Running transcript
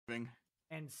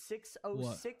And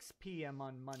 6:06 p.m.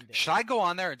 on Monday. Should I go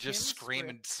on there and just Kim's scream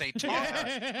and script. say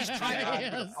Tonka? He's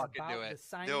trying to fucking About do the it.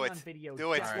 signing Do it. on video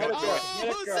Do it. document.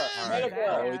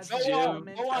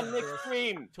 Go on Nick's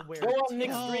stream. Go on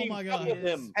Nick's stream. my God. With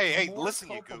him. Hey, more listen,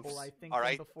 you culpable, goofs. I think, All than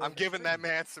right, before I'm the giving that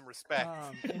stream. man some respect.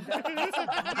 And that's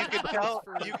You can tell.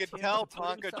 for You can Tim tell to put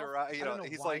Tonka. himself. You I don't know, know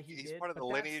he's why like he he's did, part of the but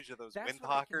that's- lineage of those that's wind what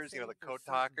I can talkers. say You know, the for code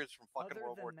certain. talkers from fucking Other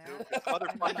World War than II. that, This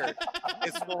motherfucker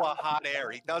is full of hot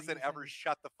air. He doesn't ever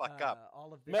shut the fuck up.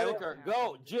 All of this Metokur, happened.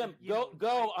 go, Jim, You know,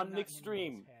 go I'm on not Nick's in stream.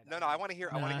 anyone's head. No, I want to hear.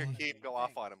 I want to hear Nah. Keem go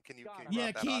off on him. Can you? Yeah,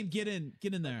 route that on? Keem,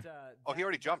 get in there. Oh, he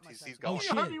already jumped. He's Oh going.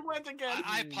 shit! He went again.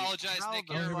 I apologize, Nick.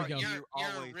 Oh, here we go. You're You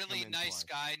a always really come in nice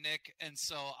twice. guy, Nick, and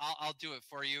so I'll do it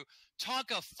for you.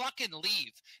 Tonka, fucking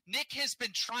leave. Nick has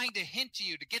been trying to hint to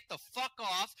you to get the fuck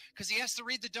off because he has to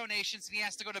read the donations and he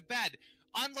has to go to bed.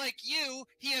 Unlike you,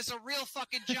 he has a real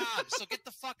fucking job. So get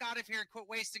the fuck out of here and quit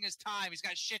wasting his time. He's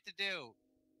got shit to do.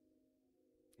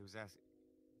 He was asking.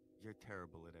 You're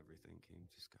terrible at everything, Keem.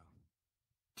 Just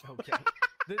go. Okay.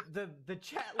 The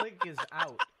chat link is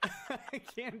out. I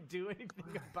can't do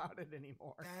anything about it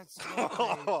anymore. That's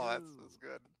Oh, that's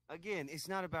good. Again, it's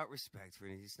not about respect for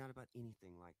anything. It's not about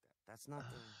anything like that. That's not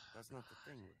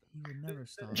the thing with them. He would never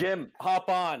stop. Jim, hop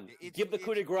on. It's- Give the it's-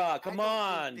 coup de grace. Come I don't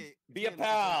on. think that Be a Kim is a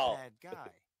pal. bad guy.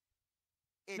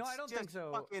 It's No, I don't think just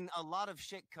so. Fucking a lot of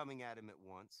shit coming at him at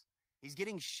once. He's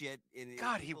getting shit. And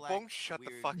God, he people won't act shut the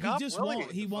weird. fuck He up. just really?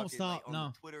 won't. He won't Fucking, stop. on No.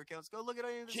 the Twitter accounts. Go look at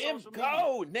any of the Jim, social media.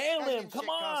 go. Nail Guys him. getting Come shit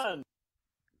constantly. on.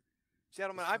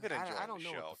 Gentlemen, I've been I enjoying don't the know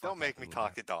what show. the fuck Don't make me happened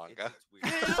talk with to that. Donga.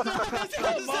 It's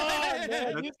Come on,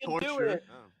 man. You That's can do torture. it.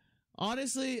 Oh.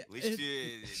 Honestly, At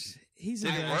least he's Did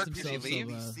it embarrassed work? Did he himself so leave?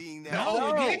 bad. seeing that. No,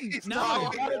 No, it didn't.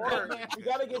 No. You Nobody's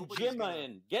gotta get Nobody's Jim gonna-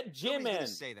 in. Get Jim nobody's gonna in.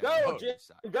 say that Go, on Jim. the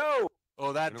side. Go.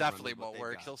 Oh, that We don't definitely run with what won't they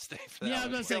work. got. He'll stay for Yeah, that I was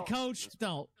one. gonna say, Coach,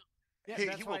 don't. Yeah, He,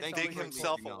 that's he why will it's dig always like-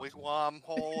 himself a acknowledge. wigwam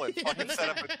hole and fucking set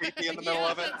up a teepee in the middle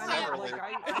of it. I Never mean, leave. like,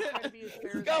 I try to be as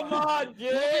fair as Come possible. on,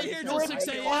 Jim. We'll be here Do till it. 6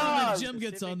 Come a.m. on. and Jim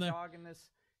gets on there. Dog in this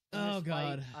Oh, fight.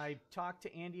 God. I talked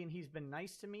to Andy and he's been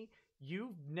nice to me.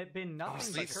 You've been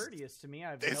nothing Oh, but courteous to me.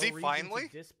 I have is no he reason finally?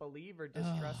 to disbelieve or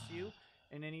distrust you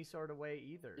in any sort of way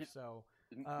either. So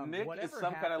Nick is whatever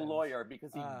some kind of happens, lawyer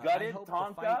because he I gutted hope the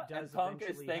Tonka, fight and does Tonka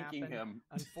is eventually thanking happen. him.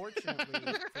 Unfortunately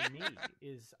for me,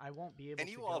 is I won't be able And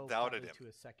to you all go doubted probably him. to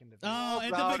a second event. Oh,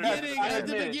 at doubted the him. beginning, I at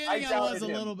the admit it. beginning, I I was doubted a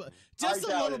him. little bit, I just a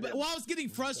little doubted bit. him. Well, I was getting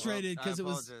frustrated because it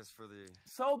was. For the,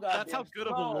 So goddamn. That's how good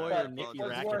of a slow, lawyer but Nicky it was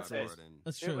Rackett worth is. it.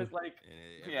 That's It true. was like,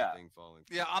 and yeah. everything falling.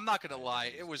 Yeah, I'm not gonna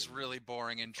lie. It was really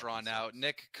boring and drawn out.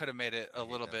 Nick could have made it a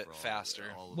little bit faster.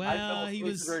 Well, I fell he asleep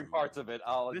was- during parts of it.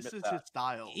 I'll admit This is that. his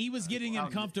style. He was getting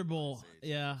uncomfortable.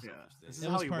 Yeah, Yeah, this is it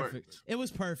how was he perfect. works. It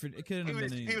was perfect. It couldn't He have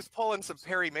was, been he any. was pulling some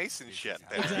Perry Mason shit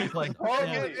there. Exactly. Like,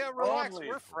 Totally, yeah, relax. totally.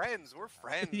 We're friends. We're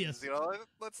friends. Yes. You know,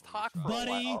 let's talk for a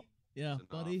Buddy. while. Yeah, An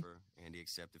buddy. offer, and he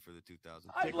accepted for the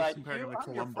 2000. I like compared you. to the I'm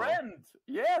your Columbo. friend.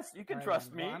 Yes, you can All right,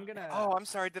 trust man. me. Well, I'm gonna. Oh, I'm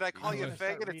sorry. Did I call I'm you a gonna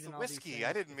start faggot? It's reading a all these whiskey. things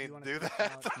I didn't if mean you to do wanna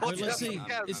that. check out- Wait, let's see.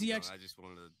 Yeah, Is he No, actually? I just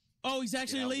wanted to Oh, he's get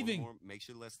actually out one leaving. more, make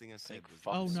sure the last thing I said was.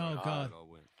 Oh, no, how God. it all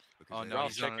went, because Oh, they- no, Ralph,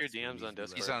 he's check on- your DMs on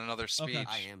He's Discord. on another speech. Okay.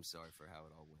 I am sorry for how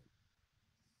it all went.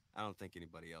 I don't think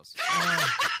anybody else. Is.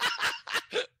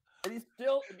 And he's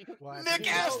still because Well, Nick he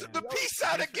asked knows- him to peace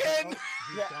out again. He's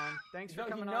Yeah. gone. Thanks for he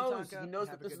coming knows. on, Tonka. He knows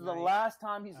Have that a this is good the night. last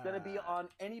time he's gonna be Uh, on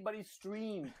anybody's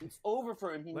stream. It's over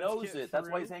for him. He Let's knows get it. That's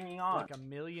why he's through, hanging on. Like a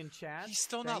million chats. He's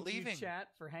still not Thank you, leaving. chat,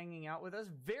 for hanging out with us.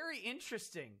 Very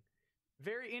interesting.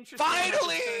 Very interesting.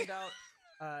 Finally! It turned out,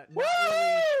 not Woo!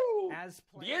 really as The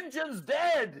planned. engine's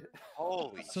dead.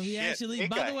 Holy So he shit. actually.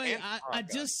 Take By a the way, hint, I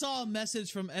Tonka. just saw a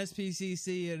message from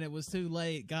SPCC and it was too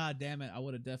late. God damn it! I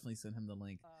would have definitely sent him the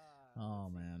link. Oh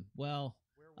man. Well,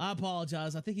 I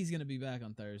apologize. I think he's gonna be back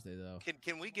on Thursday though.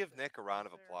 Can we give Nick a round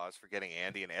of applause for getting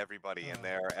Andy and everybody in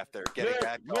there after getting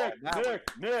that call?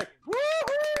 Nick.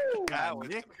 Woohoo! That was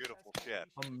Nick. some beautiful shit.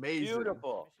 Amazing.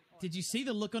 Beautiful. Did you see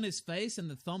the look on his face and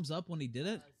the thumbs up when he did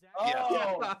it?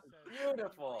 Oh,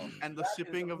 beautiful. And the That is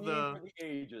sipping a of meme the- for the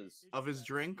ages. Of his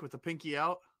drink with the pinky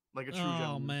out, like a true Oh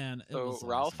gentleman. man. It So, was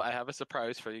Ralph, awesome. I have a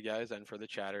surprise for you guys and for the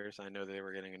chatters. I know they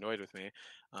were getting annoyed with me,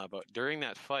 but during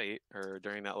that fight, or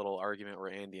during that little argument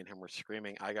where Andy and him were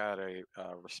screaming, I got a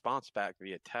response back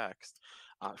via text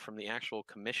from the actual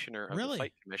commissioner of Really? the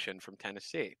fight commission from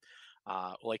Tennessee.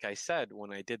 Like I said,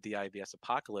 when I did the IBS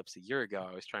Apocalypse a year ago,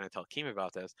 I was trying to tell Keem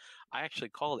about this. I actually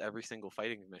called every single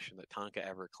fighting commission that Tonka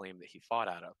ever claimed that he fought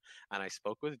out of. And I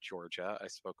spoke with Georgia, I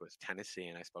spoke with Tennessee,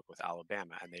 and I spoke with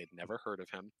Alabama, and they had never heard of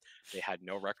him. They had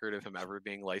no record of him ever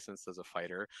being licensed as a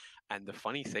fighter. And the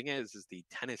funny thing is the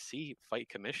Tennessee fight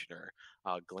commissioner,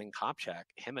 Glenn Kopchak,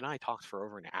 him and I talked for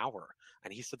over an hour,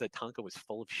 and he said that Tonka was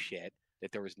full of shit,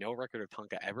 that there was no record of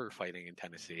Tonka ever fighting in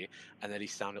Tennessee, and that he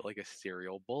sounded like a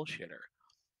serial bullshitter.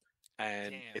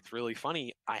 And Damn. it's really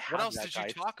funny. What else did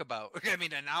you talk about? I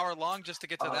mean, an hour long just to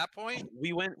get to that point?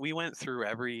 We went through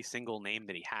every single name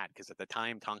that he had, because at the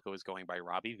time Tonka was going by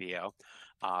Robbie Vio,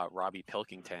 Robbie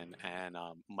Pilkington, and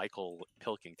Michael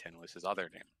Pilkington was his other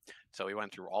name. So we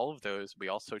went through all of those. We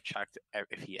also checked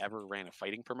if he ever ran a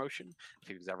fighting promotion, if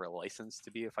he was ever licensed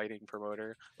to be a fighting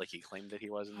promoter, like he claimed that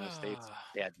he was in those states.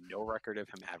 They had no record of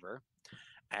him ever.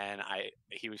 And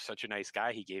he was such a nice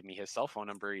guy. He gave me his cell phone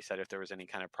number. He said if there was any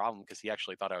kind of problem, because he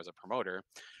actually thought I was a promoter,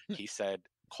 he said,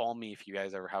 call me if you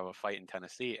guys ever have a fight in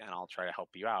Tennessee, and I'll try to help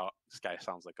you out. This guy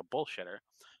sounds like a bullshitter.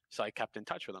 So I kept in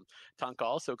touch with him. Tonka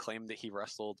also claimed that he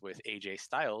wrestled with AJ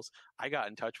Styles. I got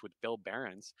in touch with Bill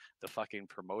Behrens, the fucking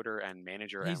promoter and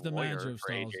manager He's and the lawyer manager of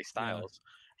for AJ Styles, Styles.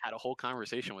 Had a whole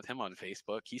conversation with him on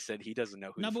Facebook. He said he doesn't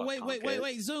know who. No, the but fuck wait,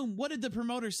 Tonka is. Zoom. What did the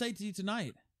promoter say to you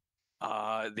tonight?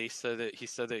 He said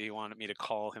that he wanted me to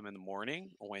call him in the morning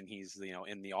when he's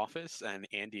in the office, and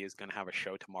Andy is going to have a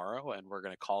show tomorrow, and we're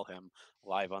going to call him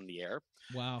live on the air.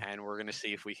 Wow! And we're going to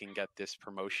see if we can get this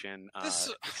promotion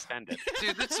extended.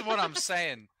 Dude, this is what I'm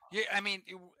saying. Yeah, I mean,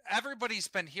 everybody's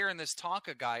been hearing this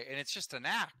Tonka guy, and it's just an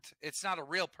act. It's not a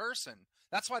real person.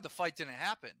 That's why the fight didn't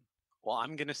happen. Well,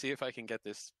 I'm going to see if I can get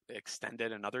this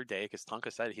extended another day, because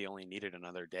Tonka said he only needed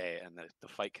another day, and the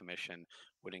fight commission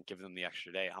wouldn't give them the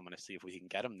extra day. I'm going to see if we can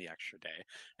get him the extra day,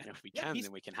 and if we can,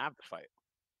 then we can have the fight.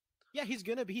 Yeah,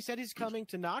 he said he's coming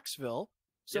to Knoxville,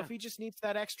 so if he just needs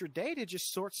that extra day to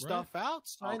just sort stuff out,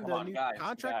 sign the new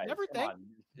contract and everything,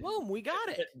 boom, we got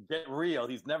it. Get real.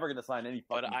 He's never going to sign any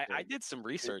fucking But I did some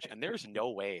research, and there's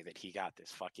no way that he got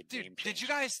this fucking name change. Did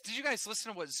you guys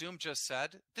listen to what Zoom just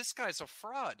said? This guy's a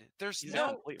fraud. There's He's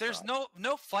no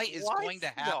fight is going to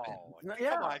happen. No.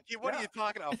 Come on, what are you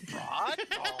talking about? Fraud?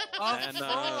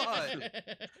 Fraud.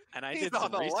 And I He's did some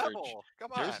on the research. level.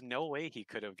 Come on. There's no way he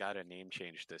could have got a name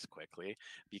change this quickly,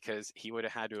 because he would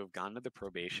have had to have gone to the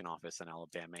probation office in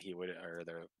Alabama. Or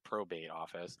the probate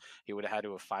office. He would have had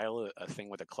to have filed a thing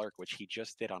with a clerk, which he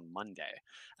just did on Monday,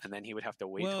 and then he would have to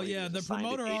wait. Well, till yeah, the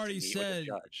promoter already said.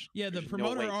 Yeah, the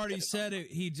promoter already said it.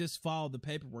 He just filed the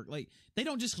paperwork. Like, they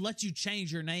don't just let you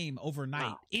change your name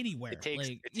overnight anywhere. It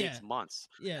takes months.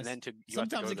 Yes. And then you have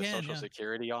to go to the Social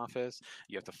Security office.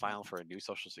 You have to file for a new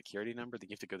Social Security number. Then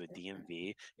you have to go to the DMV.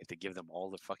 You have to give them all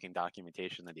the fucking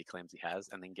documentation that he claims he has,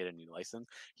 and then get a new license.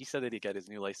 He said that he got his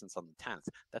new license on the 10th.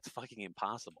 That's fucking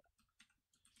impossible.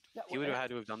 Yeah, he would have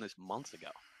had to have done this months ago.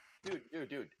 Dude,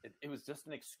 it was just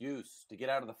an excuse to get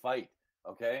out of the fight,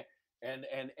 okay? And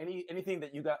anything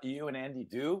that you and Andy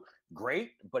do,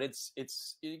 great, but it's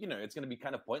going to be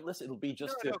kind of pointless. It'll be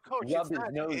just Coach, rub his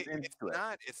nose into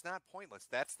it. It's not pointless.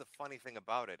 That's the funny thing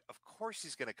about it. Of course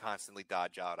he's going to constantly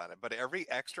dodge out on it, but every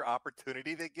extra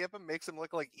opportunity they give him makes him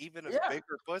look like even a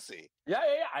bigger pussy. Yeah,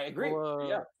 I agree.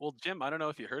 Well, Jim, I don't know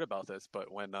if you heard about this,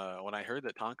 but when I heard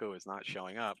that Tonka was not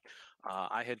showing up,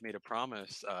 I had made a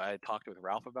promise. I had talked with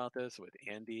Ralph about this, with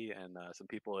Andy, and some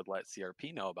people had let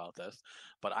CRP know about this.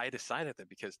 But I decided that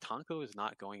because Tonka was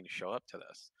not going to show up to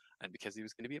this, and because he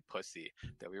was going to be a pussy,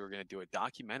 that we were going to do a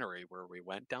documentary where we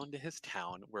went down to his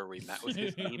town, where we met with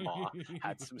his Meemaw,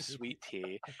 had some sweet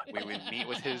tea. We would meet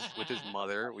with his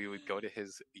mother. We would go to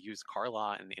his used car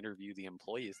lot and interview the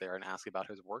employees there and ask about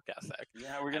his work ethic.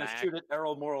 Yeah, we're going to shoot it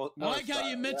Errol Morris. I like how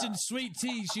you mentioned sweet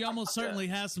tea. She almost certainly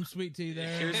has some sweet tea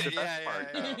there. Here's the best part.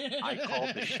 I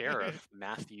called the sheriff,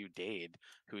 Matthew Dade,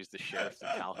 who's the sheriff in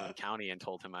Calhoun County, and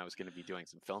told him I was going to be doing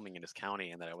some filming in his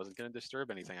county and that I wasn't going to disturb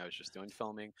anything. I was just doing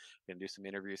filming, going to do some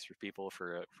interviews for people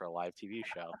for a live TV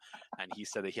show. And he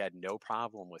said that he had no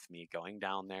problem with me going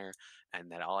down there,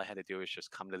 and that all I had to do was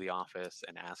just come to the office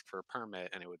and ask for a permit,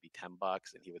 and it would be $10,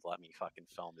 and he would let me fucking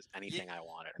film anything I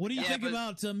wanted. What do you think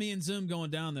about me and Zoom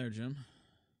going down there, Jim?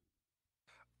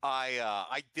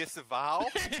 I disavow.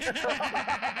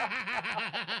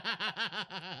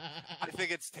 I think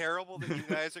it's terrible that you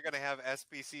guys are going to have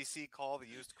SPCC call the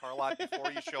used car lot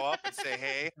before you show up and say,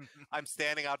 "Hey, I'm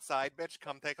standing outside, bitch.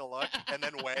 Come take a look," and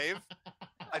then wave.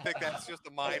 I think that's just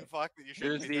a mind fuck that you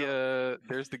should.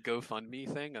 There's the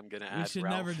GoFundMe thing. I'm gonna add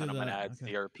Ralph, and I'm gonna add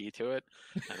CRP to it,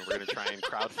 and we're gonna try and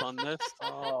crowdfund this.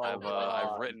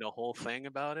 I've written a whole thing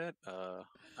about it.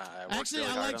 Actually,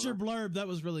 I liked your blurb. That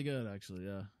was really good. Actually,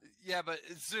 yeah. Yeah, but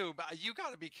Zoom, you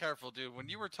got to be careful, dude. When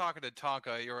you were talking to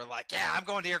Tonka, you were like, "Yeah, I'm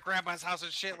going to your grandma's house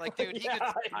and shit." Like, dude,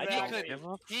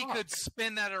 he could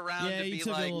spin that around to be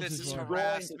like, "This is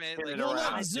harassment." Like, well,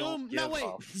 look, Zoom. No, wait,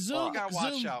 Zoom. You gotta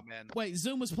watch out, man. Wait,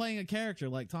 Zoom was playing a character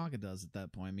like Tonka does at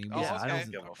that point. I mean, I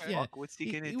don't give a fuck. What's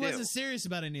he gonna do? He wasn't serious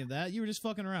about any of that. You were just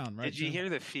fucking around, right? Did you hear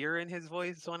the fear in his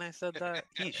voice when I said that?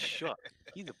 He's shook.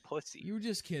 He's a pussy. You were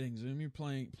just kidding, Zoom. You're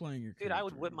playing your character. Dude, I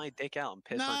would whip my dick out and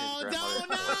piss on his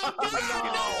grandmother.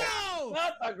 No!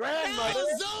 Not the grandmother.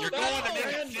 You're going to make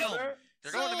a film.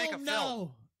 You're going to make a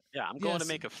film. Yeah, I'm going to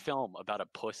make a film about a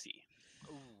pussy.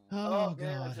 Oh,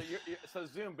 man. God. So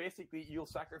Zoom, basically, you'll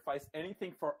sacrifice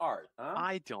anything for art, huh?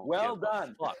 I don't. Well give a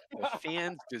done. Fuck. The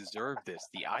fans deserve this.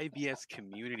 The IBS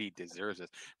community deserves this.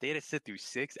 They had to sit through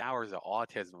 6 hours of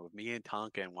autism with me and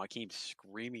Tonka and Joaquin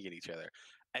screaming at each other.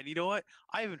 And you know what?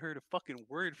 I haven't heard a fucking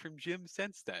word from Jim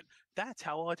since then. That's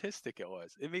how autistic it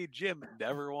was. It made Jim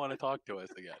never want to talk to us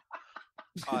again.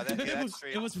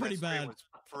 It was pretty bad. It was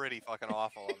pretty fucking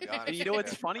awful. I'll be honest. And you know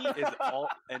what's funny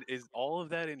is all of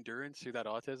that endurance through that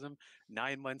autism.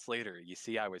 9 months later, you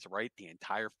see, I was right the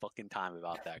entire fucking time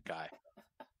about that guy.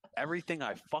 Everything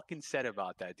I fucking said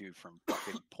about that dude from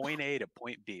fucking point A to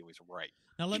point B was right.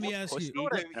 Now let me ask you. You know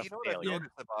what I've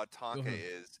noticed about Tonka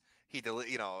is he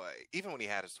delete. Even when he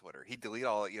had his Twitter, he'd delete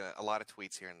a lot of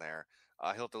tweets here and there.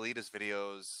 He'll delete his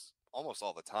videos almost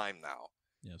all the time now.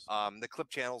 Yes. The clip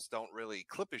channels don't really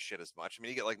clip his shit as much. I mean,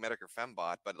 you get like Metokur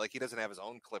Fembot, but like he doesn't have his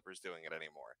own clippers doing it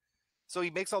anymore. So he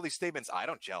makes all these statements. I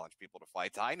don't challenge people to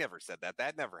fights. I never said that.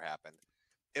 That never happened.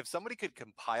 If somebody could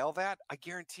compile that, I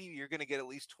guarantee you're going to get at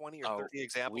least 20 or 30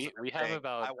 examples. We have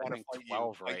about I think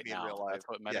 12 right now. That's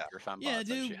what Metokur Fembot Yeah,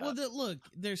 dude. Well, look,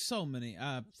 there's so many.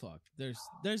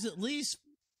 There's at least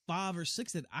 5 or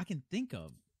 6 that I can think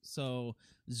of. So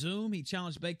Zoom, he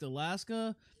challenged Baked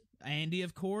Alaska. Andy,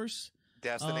 of course.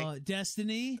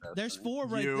 Destiny. There's 4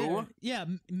 right there. Yeah,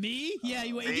 me. Yeah,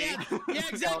 yeah,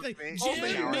 exactly.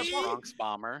 Jim, me. Bronx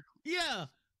Bomber. Yeah,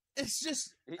 it's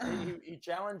just he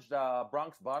challenged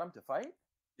Bronx Bottom to fight.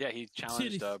 Yeah, he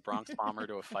challenged Bronx Bomber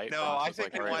to a fight. No, I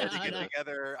think they wanted to get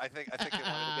together. I think they wanted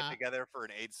to get together for an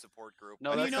AIDS support group.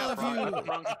 No, that's not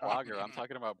Bronx Blogger. I'm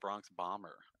talking about Bronx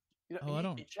Bomber.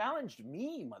 He challenged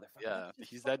me, motherfucker. Yeah,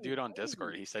 he's that dude on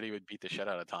Discord. He said he would beat the shit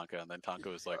out of Tonka, and then Tonka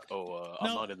was like,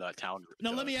 I'm not in that town.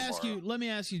 No, let me ask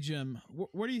you, Jim.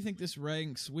 Where do you think this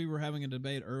ranks? We were having a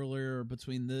debate earlier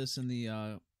between this and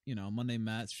the Monday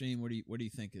Matt stream. Where do you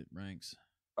think it ranks?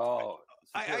 Oh,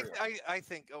 I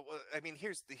think. I mean,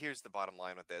 here's the bottom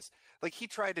line with this. Like, he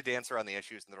tried to dance around the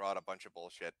issues and throw out a bunch of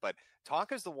bullshit, but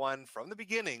Tonka's the one from the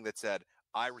beginning that said,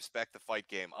 I respect the fight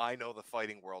game. I know the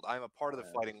fighting world. I'm a part of the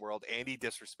fighting world. Andy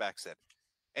disrespects it.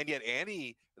 And yet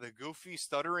Andy, the goofy,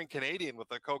 stuttering Canadian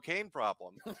with a cocaine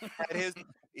problem,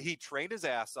 he trained his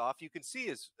ass off. You can see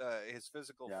his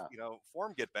physical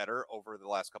form get better over the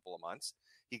last couple of months.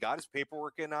 He got his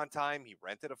paperwork in on time. He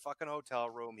rented a fucking hotel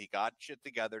room. He got shit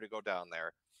together to go down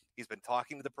there. He's been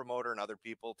talking to the promoter and other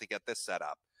people to get this set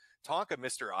up. Tonka,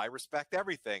 Mr. I respect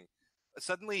everything.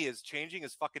 Suddenly is changing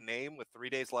his fucking name with 3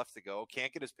 days left to go.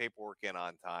 Can't get his paperwork in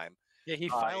on time. Yeah, he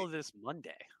filed this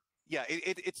Monday. Yeah,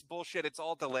 it's bullshit. It's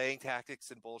all delaying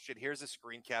tactics and bullshit. Here's a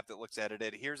screen cap that looks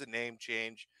edited. Here's a name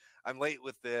change. I'm late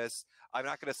with this. I'm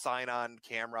not going to sign on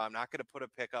camera. I'm not going to put a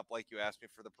pickup like you asked me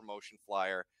for the promotion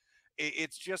flyer.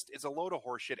 It's a load of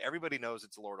horseshit. Everybody knows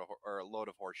it's a load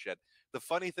of horseshit. The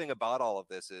funny thing about all of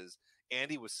this is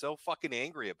Andy was so fucking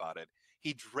angry about it.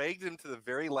 He dragged him to the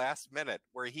very last minute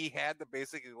where he had to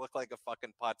basically look like a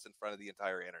fucking putz in front of the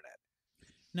entire internet.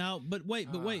 Now, but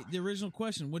wait, the original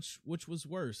question, which was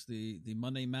worse, the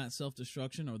Monday Matt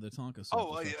self-destruction or the Tonka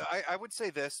self-destruction? I would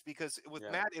say this because with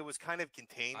Matt, it was kind of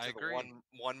contained to the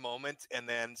one moment and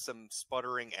then some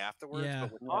sputtering afterwards. Yeah.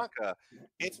 But with Tonka,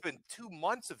 it's been 2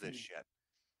 months of this shit.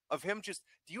 Of him just,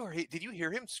 did you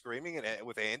hear him screaming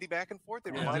with Andy back and forth?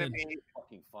 It reminded me.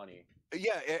 Fucking funny.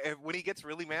 Yeah, when he gets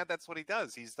really mad, that's what he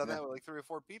does. He's done that with like 3 or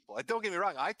 4 people. And don't get me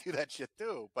wrong, I do that shit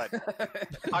too, but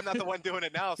I'm not the one doing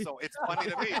it now, so it's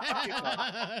funny to me.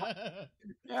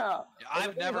 Yeah.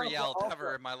 I've never yelled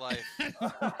ever in my life.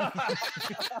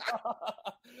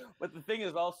 But the thing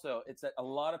is also, it's that a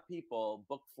lot of people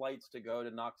book flights to go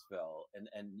to Knoxville, and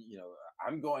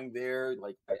I'm going there.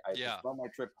 Like I just on my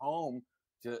trip home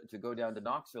to go down to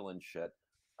Knoxville and shit.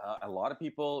 A lot of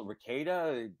people,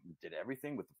 Ricada did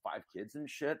everything with the 5 kids and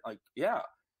shit. Like,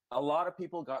 a lot of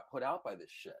people got put out by this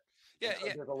shit. Yeah,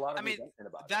 There's a lot of resentment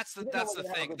about it. That's the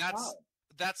thing.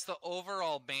 that's the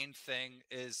overall main thing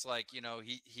is like,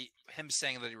 him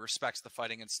saying that he respects the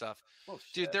fighting and stuff.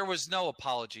 Dude, there was no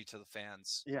apology to the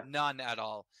fans. Yeah. None at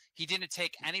all. He didn't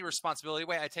take any responsibility.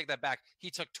 Wait, I take that back. He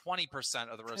took 20%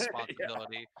 of the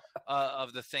responsibility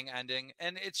of the thing ending.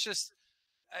 And it's just...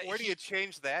 Where do you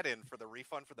change that in for the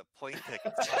refund for the plane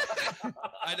tickets?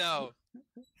 I know.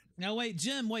 Now wait,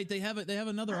 Jim. Wait, they have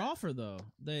another offer though.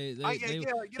 They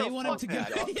want him to go.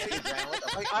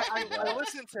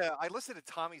 I listened to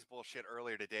Tommy's bullshit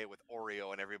earlier today with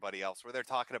Oreo and everybody else, where they're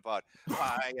talking about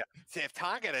if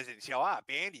Tonka doesn't show up,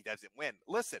 Andy doesn't win.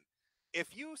 Listen,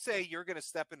 if you say you're going to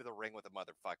step into the ring with a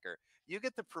motherfucker, you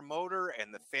get the promoter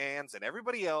and the fans and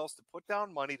everybody else to put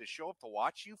down money to show up to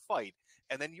watch you fight,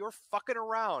 and then you're fucking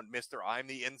around, Mister. I'm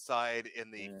the inside in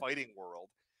the fighting world.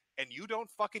 And you don't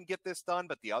fucking get this done,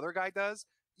 but the other guy does,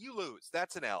 you lose.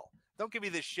 That's an L. Don't give me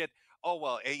this shit. Oh,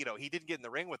 well, he didn't get in the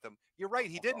ring with him. You're right,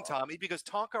 he didn't, Tommy, because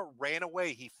Tonka ran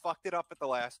away. He fucked it up at the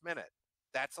last minute.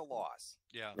 That's a loss.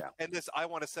 Yeah. And this, I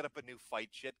want to set up a new fight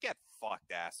shit. Get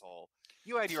fucked, asshole.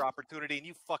 You had your opportunity and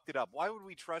you fucked it up. Why would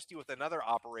we trust you with another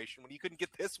operation when you couldn't get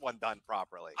this one done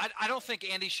properly? I don't think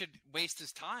Andy should waste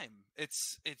his time.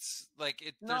 It's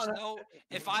like there's no.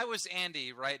 If I was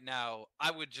Andy right now, I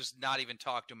would just not even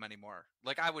talk to him anymore.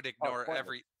 Like I would ignore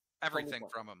everything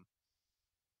from him.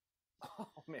 Oh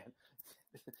man.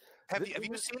 Have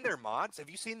you seen their mods?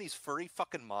 Have you seen these furry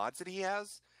fucking mods that he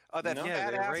has?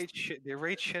 They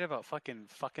rate shit about fucking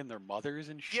their mothers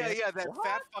and shit. Yeah, that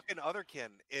fat fucking otherkin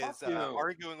is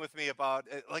arguing with me about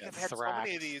I've had so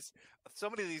many of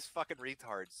these fucking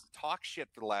retards talk shit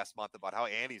for the last month about how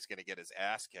Andy's gonna get his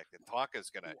ass kicked and Tonka's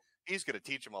gonna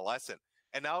teach him a lesson.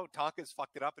 And now Tonka's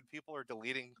fucked it up and people are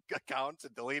deleting accounts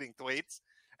and deleting tweets.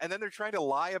 And then they're trying to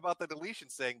lie about the deletion,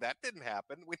 saying that didn't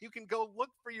happen when you can go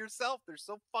look for yourself. They're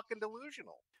so fucking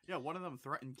delusional. Yeah, one of them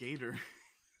threatened Gator.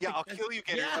 Yeah, I'll kill you,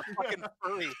 Gator. You're a fucking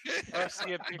furry.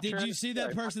 Did you see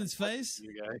that person's face?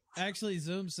 Actually,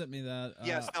 Zoom sent me that.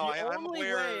 Yes, the only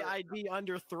way I'd be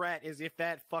under threat is if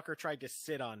that fucker tried to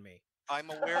sit on me. I'm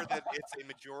aware that it's a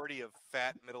majority of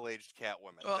fat, middle-aged cat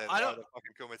women. Well, the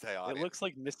fucking Kumite audience. It looks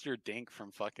like Mr. Dink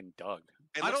from fucking Doug.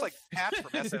 It looks like Pat from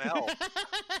SNL.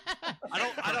 I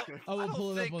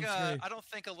don't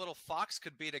think a little fox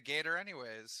could beat a gator,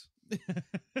 anyways.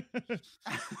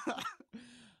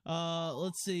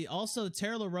 Let's see. Also,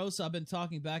 Tara LaRosa, I've been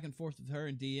talking back and forth with her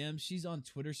in DM. She's on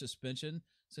Twitter suspension,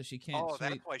 so she can't tweet.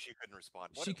 That's why she couldn't respond.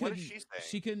 What is she saying?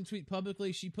 She couldn't tweet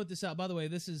publicly. She put this out. By the way,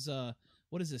 this is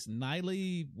what is this?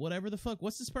 Niley, whatever the fuck.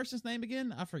 What's this person's name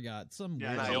again? I forgot. Some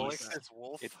It's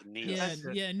Wolf. It's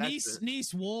Niece.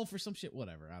 Niece Wolf or some shit.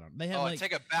 Whatever. I don't. They have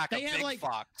take it back. They have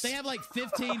fox. They have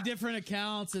 15 different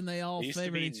accounts, and they all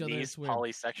favor each other. Niece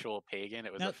polysexual pagan.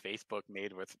 It was a Facebook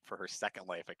made for her Second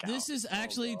Life account. This is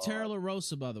actually Tara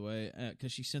LaRosa, by the way,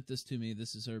 because she sent this to me.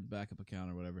 This is her backup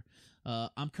account or whatever.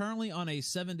 I'm currently on a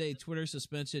 7-day Twitter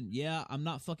suspension. Yeah, I'm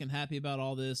not fucking happy about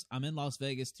all this. I'm in Las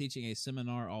Vegas teaching a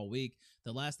seminar all week.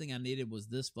 The last thing I needed was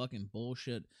this fucking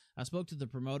bullshit. I spoke to the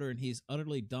promoter and he's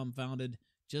utterly dumbfounded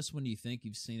just when you think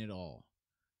you've seen it all.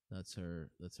 That's her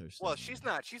statement. Well, she's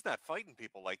not fighting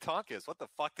people like Tonka is. What the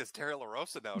fuck does Tara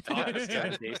LaRosa know? I just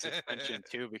got a day suspension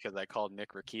too because I called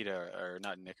Nick DiOrio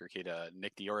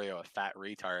a fat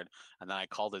retard, and then I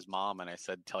called his mom and I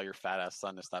said, "Tell your fat ass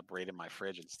son to stop raiding my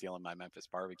fridge and stealing my Memphis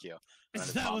barbecue." And then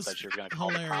his mom said she was going to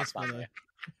call the cops on me.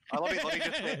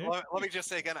 Let me just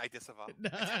say again, I disavow.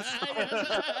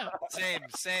 Same.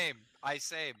 I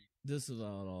same.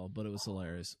 Disavow it all, but it was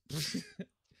hilarious.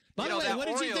 By the way, what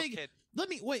did you think? Let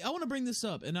me wait. I want to bring this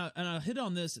up, and I hit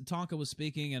on this. Tonka was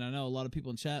speaking, and I know a lot of people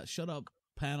in chat. Shut up,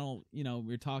 panel.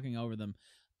 We're talking over them.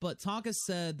 But Tonka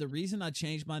said the reason I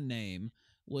changed my name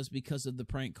was because of the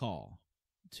prank call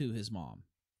to his mom.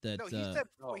 He said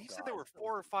there were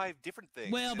 4 or 5 different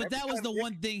things. Well, but that was the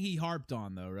one thing he harped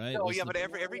on, though, right? No, yeah, but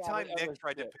every time Nick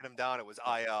tried to pin him down, it was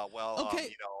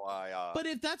okay. But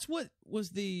if that's what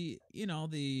was the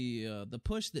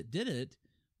push that did it.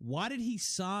 Why did he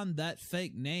sign that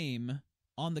fake name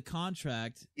on the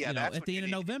contract at the end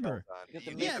of November?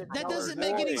 Yeah, that doesn't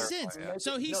make any sense.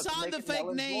 So he signed the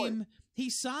fake name. He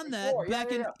signed that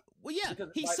back in... Well, yeah,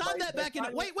 he signed that back in...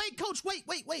 Wait, Coach, wait.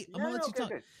 I'm going to let you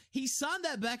talk. He signed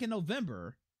that back in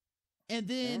November, and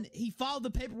then he filed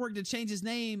the paperwork to change his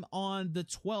name on the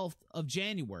 12th of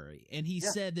January, and he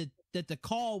said that the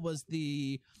call was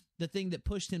the thing that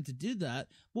pushed him to do that.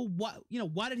 Well,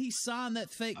 why did he sign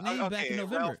that fake name back in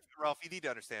November? Ralph, you need to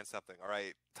understand something. All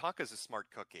right, Tonka's a smart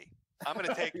cookie. I'm going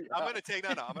to take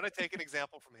an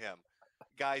example from him.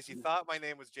 Guys, you thought my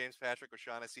name was James Patrick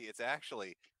O'Shaughnessy. It's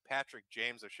actually Patrick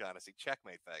James O'Shaughnessy.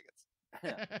 Checkmate, faggots.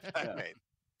 Checkmate.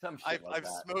 I've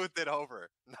smoothed it over.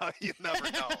 No, you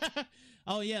never know.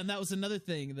 Oh yeah, and that was another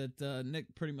thing that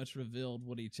Nick pretty much revealed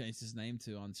what he changed his name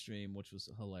to on stream, which was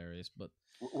hilarious. But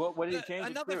what did he change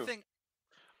another it to? thing,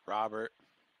 Robert.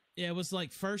 Yeah, it was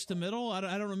like first to middle. I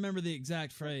don't remember the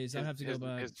exact phrase. I'd have to go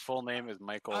back. His full name is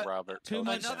Michael Robert. Too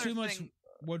much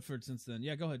Woodford since then.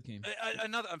 Yeah, go ahead, Keem.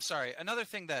 Another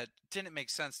thing that didn't make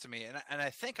sense to me, and I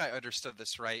think I understood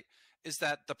this right, is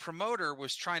that the promoter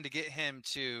was trying to get him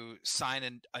to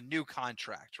sign a new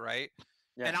contract, right?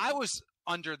 Yeah. And I was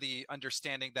under the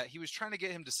understanding that he was trying to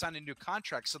get him to sign a new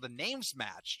contract so the names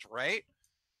matched, right?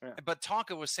 Yeah. But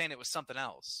Tonka was saying it was something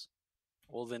else.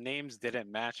 Well, the names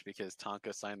didn't match because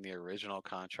Tonka signed the original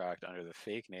contract under the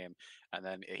fake name, and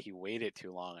then he waited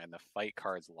too long, and the fight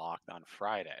cards locked on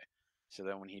Friday. So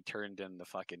then when he turned in the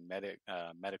fucking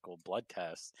medical blood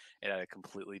test, it had a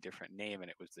completely different name,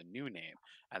 and it was the new name.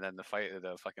 And then the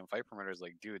fucking fight promoter is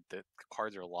like, dude, the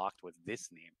cards are locked with this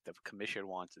name. The commission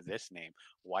wants this name.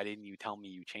 Why didn't you tell me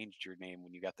you changed your name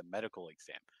when you got the medical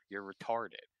exam? You're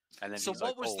retarded. And then so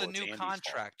what was the new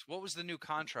contract? What was the new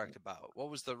contract about? What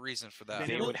was the reason for that?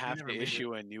 They would have to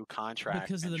issue a new contract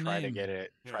and try to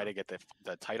get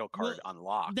the title card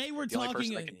unlocked. They were the only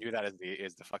person that can do that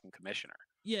is the fucking commissioner.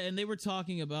 Yeah, and they were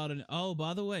talking about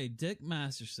by the way, Dick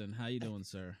Masterson, how you doing,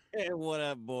 sir? Hey, what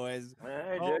up, boys?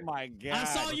 Hey, oh my god! I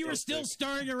saw you were still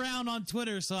stirring around on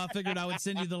Twitter, so I figured I would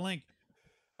send you the link.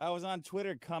 I was on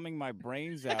Twitter cumming my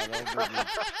brains out over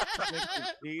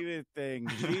the thing.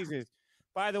 Jesus.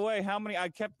 By the way, I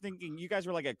kept thinking you guys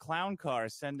were like a clown car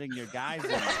sending your guys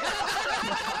in.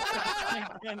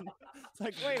 And it's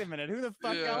like, wait a minute, who the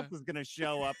fuck else is going to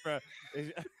show up?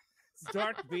 Is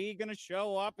Dark B going to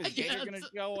show up? Is Gator going to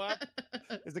show up?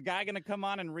 Is the guy going to come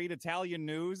on and read Italian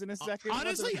news in a second?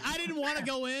 Honestly, I didn't want to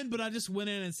go in, but I just went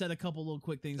in and said a couple little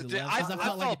quick things. I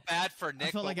felt bad for Nick.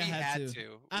 I felt like I had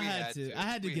to. I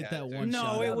had to get that one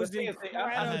shot. No, it was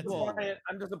incredible.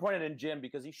 I'm disappointed in Jim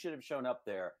because he should have shown up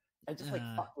there. And just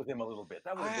fuck with him a little bit.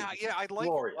 That would I like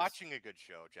watching a good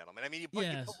show, gentlemen. I mean, you put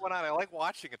one on. I like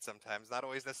watching it sometimes, not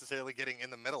always necessarily getting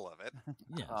in the middle of it.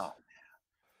 Yes.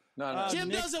 No. Jim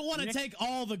doesn't want to take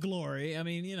all the glory. I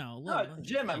mean,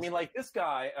 Jim. I mean, like this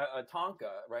guy,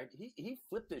 Tonka, right? He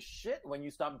flipped his shit when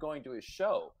you stopped going to his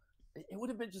show. It would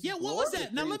have been just what was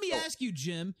that? Now let me ask you,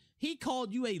 Jim. He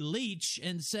called you a leech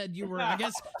and said you were, I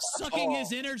guess, sucking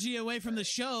his energy away from the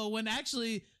show when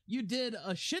actually you did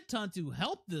a shit ton to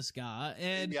help this guy.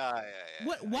 And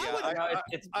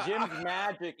it's Jim's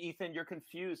magic, Ethan. You're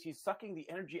confused. He's sucking the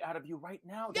energy out of you right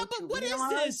now. Yeah, but what is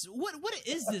this? What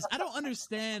is this? I don't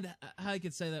understand how you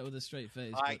could say that with a straight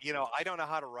face. I don't know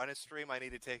how to run a stream. I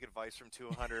need to take advice from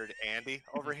 200 Andy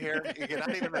over here. You're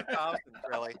not even 1,000,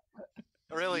 really.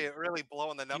 Really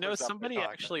blowing the numbers up. Somebody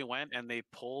actually went and they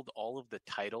pulled all of the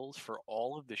titles for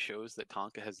all of the shows that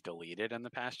Tonka has deleted in the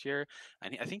past year.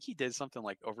 And I think he did something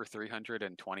like over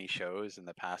 320 shows in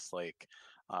the past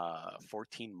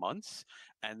 14 months.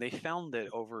 And they found that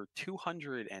over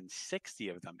 260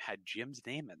 of them had Jim's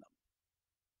name in them.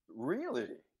 Really?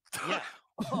 Yeah.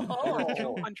 Over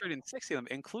 260 of them,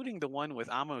 including the one with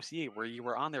Allso where you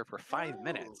were on there for 5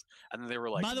 minutes, and then they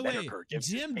were like, by the way,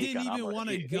 Jim didn't even want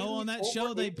to go on that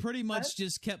show. They pretty much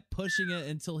just kept pushing it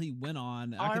until he went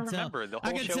on. I remember the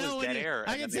whole show was dead air.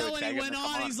 I could tell when he went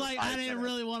on, he's like, I didn't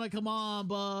really want to come on,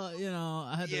 but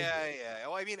I had to. Yeah.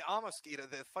 Well, I mean, Allso,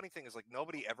 the funny thing is, like,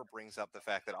 nobody ever brings up the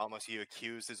fact that Allso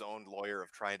accused his own lawyer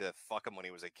of trying to fuck him when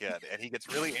he was a kid, and he gets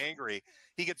really angry.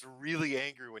 He gets really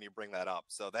angry when you bring that up.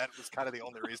 So that was kind of the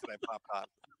only reason I popped on.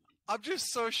 I'm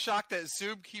just so shocked that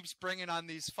Zoom keeps bringing on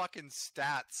these fucking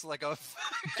stats like a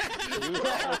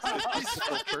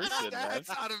stats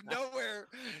out of nowhere.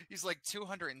 He's like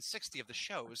 260 of the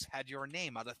shows had your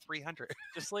name out of 300.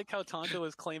 Just like how Tonka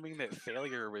was claiming that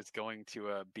failure was going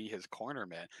to be his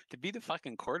cornerman. To be the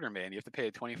fucking cornerman, you have to pay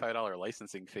a $25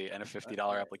 licensing fee and a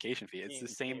 $50 application fee. It's the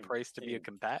same price to be a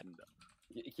combatant.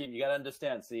 You gotta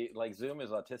understand. See, like Zoom is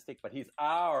autistic, but he's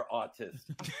our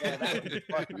autist. Yeah, that was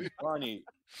fucking funny.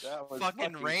 That was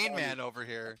fucking Rain Man over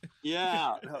here.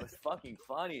 Yeah, that was fucking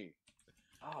funny.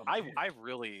 Oh, I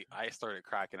started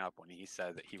cracking up when he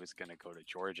said that he was gonna go to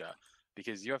Georgia,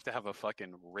 because you have to have a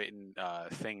fucking written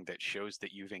thing that shows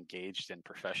that you've engaged in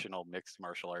professional mixed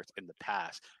martial arts in the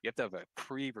past. You have to have a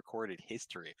pre-recorded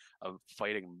history of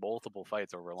fighting multiple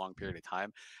fights over a long period of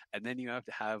time, and then you have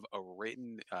to have a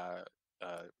written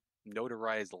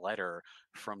notarized letter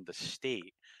from the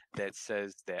state that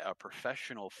says that a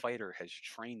professional fighter has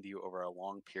trained you over a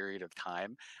long period of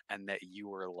time and that you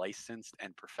were licensed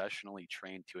and professionally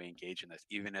trained to engage in this,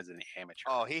 even as an amateur.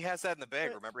 Oh, he has that in the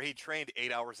bag. Remember, he trained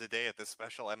 8 hours a day at this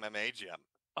special MMA gym.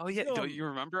 Oh yeah, don't you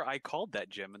remember? I called that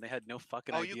gym and they had no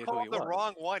fucking idea you who he called the was.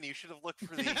 wrong one. You should have looked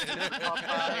for the of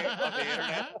the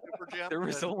internet super gym. There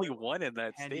was only one in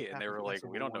that state, and they were like,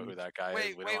 "We don't know who that guy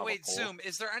is." Wait, Zoom.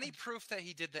 Is there any proof that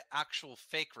he did the actual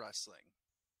fake wrestling?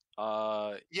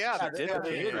 Yeah, he did.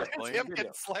 Him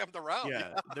getting slammed around.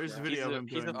 Yeah, there's a video of him.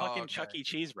 He's a fucking Chuck E.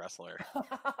 Cheese wrestler.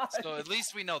 So at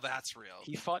least we know that's real.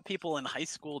 He fought people in high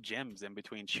school gyms in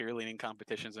between cheerleading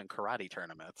competitions and karate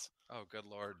tournaments. Oh, good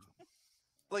lord.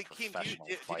 Like, Keem, did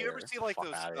you ever see like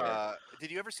those?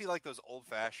 Did you ever see like those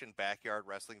old-fashioned backyard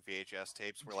wrestling VHS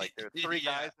tapes where like there are three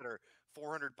guys that are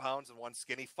 400 pounds and one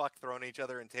skinny fuck throwing each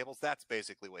other in tables? That's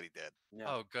basically what he did. Yeah.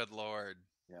 Oh, good lord.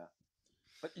 Yeah.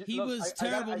 But he was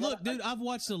terrible. Look, dude, I've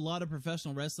watched a lot of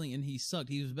professional wrestling, and he sucked.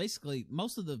 He was basically,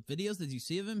 most of the videos that you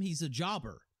see of him, he's a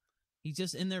jobber. He's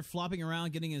just in there flopping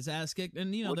around, getting his ass kicked.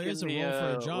 And, you know, there is a role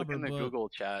for a jobber. Look in the Google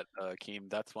chat, Keem.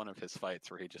 That's one of his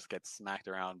fights where he just gets smacked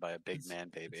around by a big man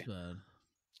baby.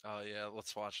 Oh, yeah,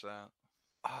 let's watch that.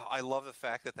 Oh, I love the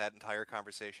fact that entire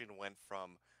conversation went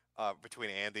from between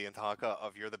Andy and Tonka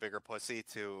of "you're the bigger pussy"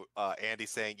 to Andy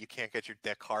saying "you can't get your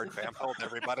dick hard." Vamp told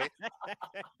everybody.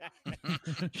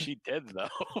 She did though.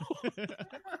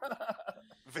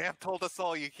 Vamp told us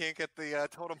all you can't get the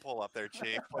totem pole up there,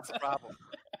 Chief. What's the problem?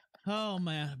 Oh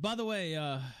man! By the way,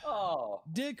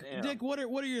 Dick, what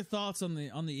are your thoughts on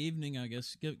the evening? I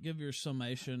guess give your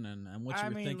summation and what you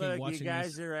were thinking look, watching. You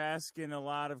guys are asking a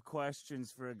lot of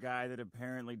questions for a guy that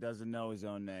apparently doesn't know his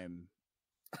own name.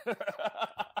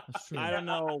 I don't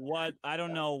know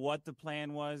what the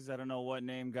plan was. I don't know what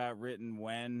name got written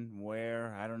when,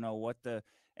 where. I don't know what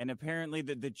and apparently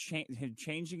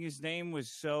changing his name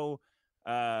was so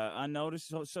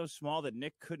unnoticed, so small that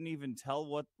Nick couldn't even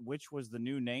tell which was the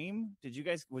new name. Did you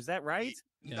guys? Was that right?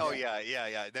 No, yeah.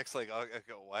 Nick's like, oh,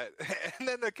 what? And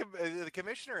then the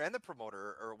commissioner and the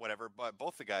promoter or whatever, but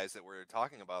both the guys that were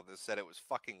talking about this said it was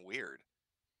fucking weird.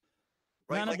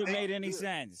 Right? None of it made any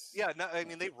sense. Yeah, no, I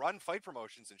mean, they run fight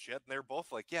promotions and shit, and they're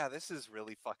both like, yeah, this is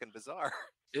really fucking bizarre.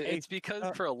 It's because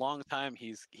for a long time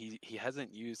he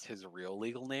hasn't used his real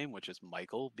legal name, which is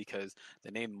Michael, because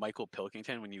the name Michael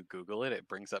Pilkington, when you Google it, it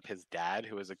brings up his dad,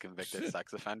 who is a convicted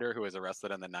sex offender who was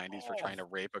arrested in the 90s for trying to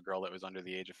rape a girl that was under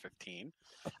the age of 15,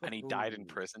 and he died in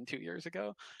prison 2 years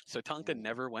ago. So Tonka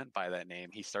never went by that name.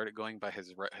 He started going by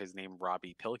his name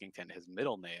Robbie Pilkington, his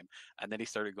middle name, and then he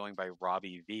started going by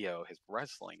Robbie Vio, his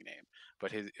wrestling name.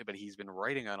 But he's been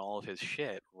writing on all of his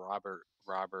shit Robert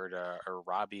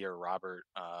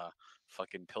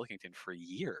fucking Pilkington for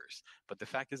years. But the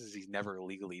fact is he's never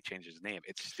legally changed his name.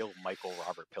 It's still Michael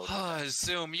Robert Pilkington.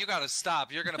 Zoom, you gotta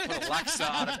stop. You're gonna put Alexa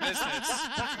out of business.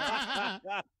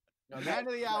 Man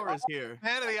of the hour is here.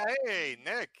 Man of the hour. Hey,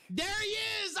 Nick. There he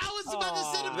is. I was about to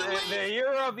send him the link. The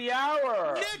hero of the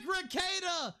hour. Nick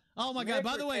Rekieta. Oh my God.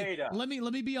 By the way, let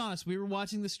me be honest. We were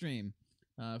watching the stream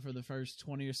for the first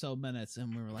 20 or so minutes,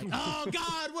 and we were like, "Oh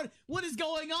God, what is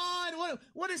going on?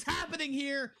 What is happening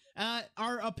here?"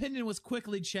 Our opinion was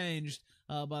quickly changed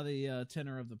by the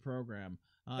tenor of the program.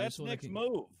 That's Nick's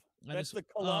move. That's the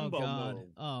Columbo move.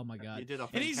 Oh my God! You did a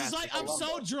and he's just like, "I'm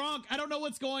so drunk. I don't know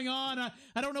what's going on.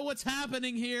 I don't know what's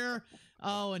happening here."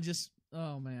 Oh, and just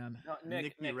man. No,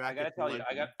 Nick, I gotta tell you,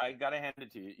 I gotta hand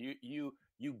it to you.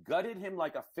 You gutted him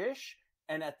like a fish,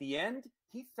 and at the end,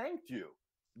 he thanked you.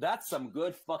 That's some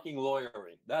good fucking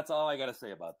lawyering. That's all I gotta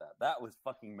say about that. That was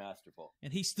fucking masterful.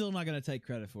 And he's still not gonna take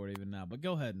credit for it even now. But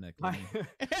go ahead, Nick.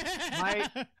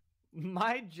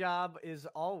 My job is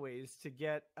always to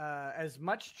get as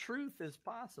much truth as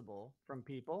possible from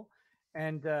people,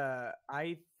 and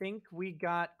I think we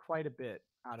got quite a bit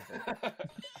out of it.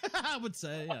 I would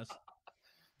say yes.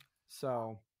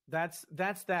 So that's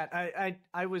that.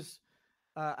 I was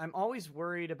I'm always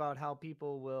worried about how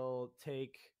people will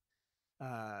take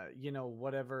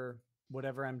whatever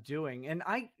I'm doing, and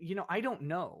I don't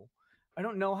know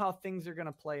how things are going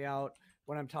to play out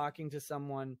when I'm talking to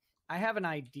someone. I have an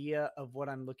idea of what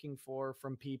I'm looking for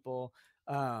from people,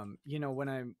 when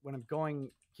I'm going,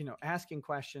 asking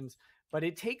questions, but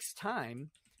it takes time.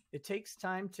 It takes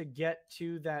time to get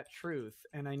to that truth.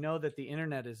 And I know that the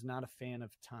internet is not a fan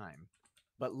of time,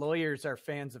 but lawyers are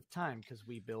fans of time because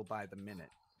we bill by the minute.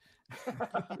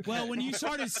 Well, when you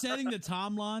started setting the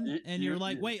timeline and you're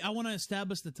like, wait, I want to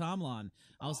establish the timeline,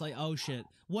 I was like, oh shit.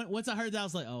 Once I heard that, I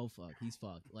was like, oh fuck, he's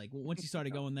fucked. Like once you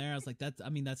started going there, I was like,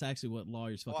 that's actually what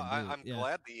lawyers fucking do. I'm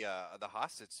glad the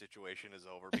hostage situation is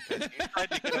over, because you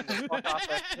tried to get him to fuck off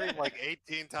that stream like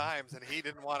 18 times and he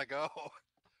didn't want to go.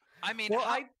 I mean,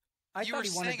 you were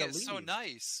saying it so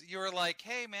nice. You were like,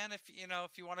 "Hey, man, if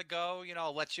you want to go,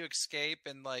 I'll let you escape."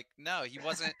 And like, no, he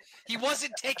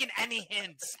wasn't taking any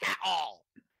hints at all.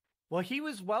 Well, he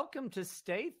was welcome to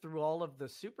stay through all of the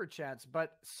super chats,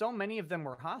 but so many of them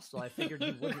were hostile. I figured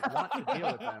he wouldn't want to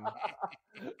deal with them.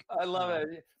 I love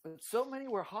it. But so many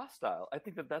were hostile. I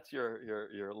think that's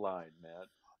your line, Matt.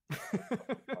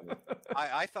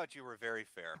 I thought you were very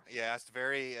fair. You asked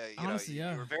very, Honestly, you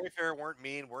were very fair. Weren't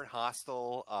mean. Weren't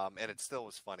hostile. And it still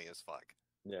was funny as fuck.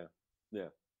 Yeah. Yeah.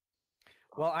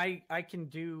 Well, I can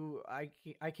do my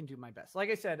best. Like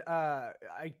I said,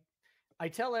 I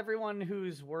tell everyone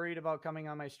who's worried about coming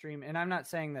on my stream, and I'm not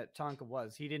saying that Tonka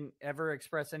was. He didn't ever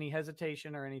express any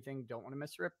hesitation or anything. Don't want to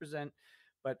misrepresent,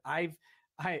 but I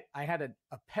had a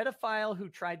pedophile who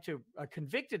tried to, a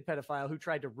convicted pedophile who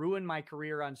tried to ruin my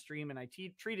career on stream, and I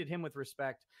treated him with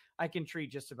respect. I can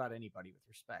treat just about anybody with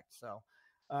respect. So,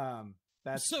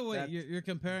 you're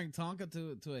comparing Tonka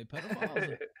to a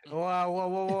pedophile?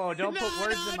 Whoa! Don't put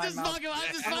words in my mouth.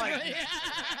 I'm just fucking.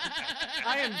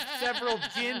 I am several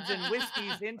gins and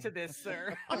whiskeys into this,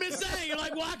 sir. I'm just saying, you're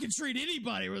like, well, I can treat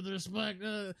anybody with respect.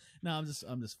 No, I'm just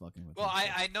fucking with. Well,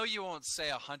 I know you won't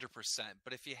say 100%,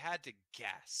 but if you had to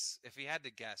guess,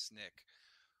 Nick,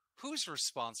 who's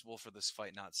responsible for this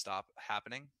fight not stop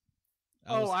happening?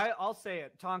 I'll say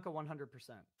it. Tonka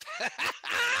 100%.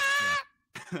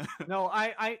 No,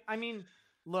 I mean,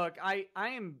 look, I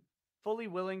am fully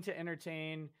willing to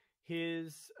entertain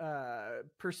his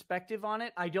perspective on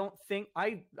it. I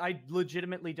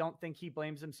legitimately don't think he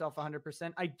blames himself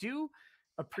 100%. I do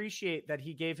appreciate that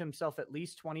he gave himself at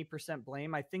least 20%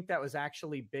 blame. I think that was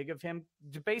actually big of him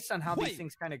based on how these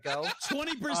things kind of go.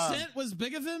 20% was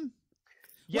big of him?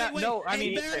 Yeah, no, I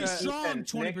mean, very strong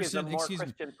 20%. Nick is a more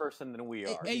Christian person than we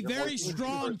are. A very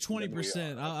strong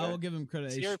 20%. I will give him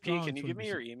credit. CRP, can you give me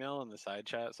your email in the side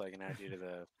chat so I can add you to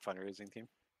the fundraising team?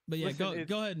 But yeah, Listen,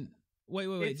 go ahead. And, wait.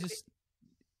 Go ahead.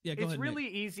 It's really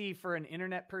easy for an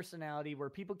internet personality where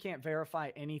people can't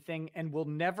verify anything and will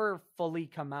never fully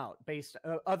come out based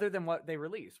other than what they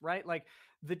release, right? Like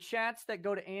the chats that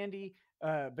go to Andy,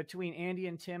 between Andy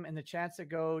and Tim, and the chats that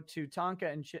go to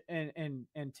Tonka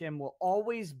and Tim will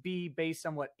always be based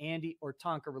on what Andy or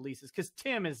Tonka releases, because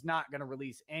Tim is not going to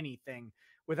release anything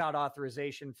without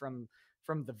authorization from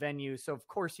the venue. So of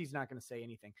course he's not going to say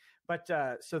anything. But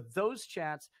so those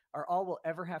chats are all we'll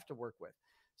ever have to work with.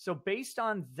 So based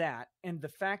on that and the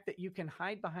fact that you can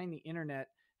hide behind the internet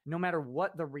no matter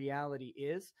what the reality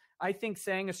is, I think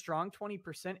saying a strong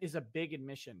 20% is a big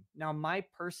admission. Now, my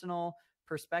personal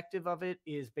perspective of it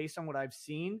is based on what I've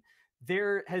seen.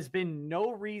 There has been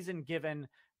no reason given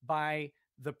by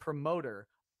the promoter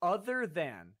other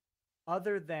than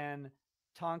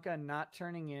Tonka not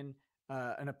turning in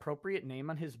an appropriate name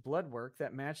on his blood work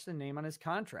that matched the name on his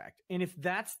contract. And if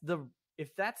that's the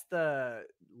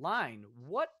line,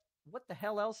 what the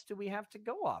hell else do we have to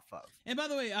go off of? And by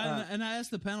the way, I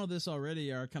asked the panel this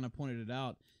already, or I kind of pointed it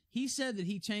out. He said that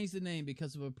he changed the name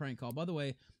because of a prank call. By the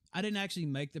way, I didn't actually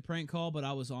make the prank call, but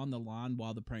I was on the line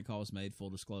while the prank call was made, full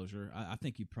disclosure. I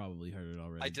think you probably heard it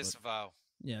already. I disavow.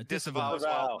 Yeah, disavow as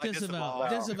well.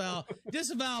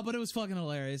 Disavow, but it was fucking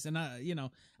hilarious. And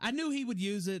I knew he would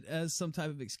use it as some type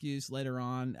of excuse later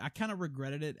on. I kind of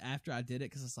regretted it after I did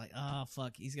it because it's like, oh,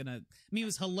 fuck, it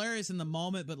was hilarious in the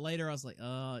moment, but later I was like,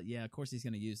 yeah, of course he's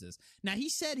going to use this. Now, he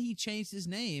said he changed his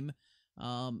name.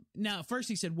 Now, at first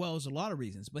he said, well, there's a lot of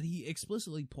reasons, but he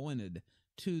explicitly pointed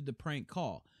to the prank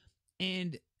call.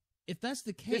 And if that's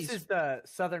the case, this is the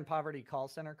Southern Poverty Call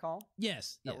Center call.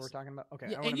 Yes, that we're talking about. Okay,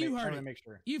 yeah, I want to make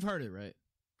sure you've heard it, right?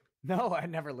 No, I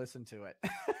never listened to it.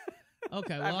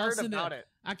 Okay, well, I've heard about it.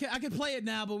 I can play it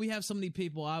now, but we have so many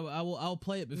people. I'll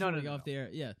play it before we go off the air.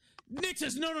 Yeah, Nick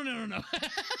says no.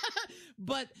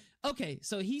 But okay,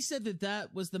 so he said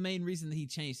that was the main reason that he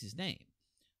changed his name.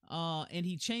 And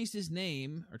he changed his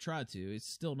name, or tried to. It's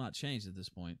still not changed at this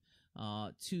point.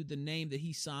 To the name that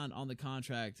he signed on the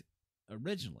contract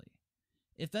originally.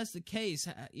 If that's the case,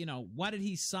 why did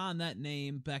he sign that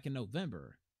name back in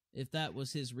November? If that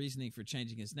was his reasoning for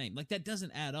changing his name, like that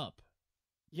doesn't add up.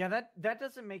 Yeah, that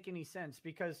doesn't make any sense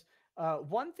because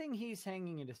one thing he's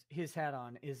hanging his hat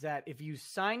on is that if you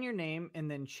sign your name and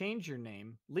then change your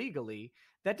name legally,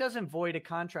 that doesn't void a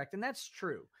contract, and that's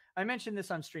true. I mentioned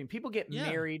this on stream. People get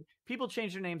married. People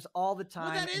change their names all the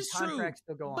time. Well, that is contracts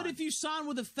true. Still go on. But if you sign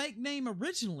with a fake name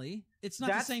originally, it's not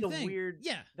that's the same thing.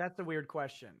 That's a weird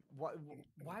question. Why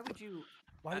would you?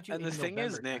 Why would you? And the thing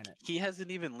is, Nick, he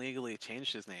hasn't even legally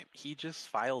changed his name. He just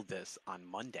filed this on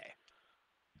Monday.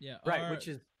 Yeah. Right. Which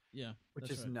is right.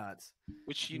 nuts.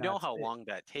 Which know how long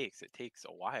that takes. It takes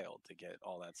a while to get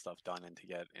all that stuff done and to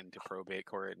get into probate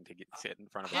court and to sit in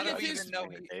front of. How do we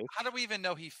even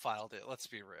know he filed it? Let's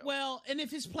be real. Well, and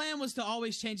if his plan was to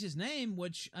always change his name,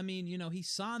 which I mean, he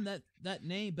signed that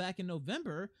name back in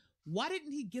November. why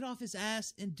didn't he get off his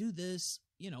ass and do this,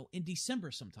 in December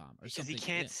sometime or because something? he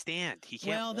can't stand. He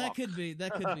can't. Well, walk.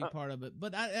 that could be part of it,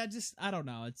 but I don't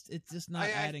know. It's just not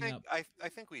adding up. I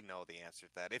think we know the answer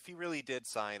to that. If he really did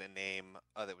sign a name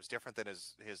that was different than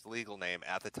his legal name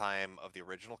at the time of the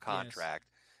original contract,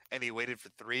 and he waited for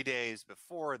 3 days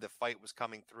before the fight was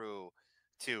coming through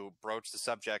to broach the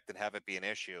subject and have it be an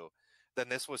issue, then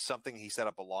this was something he set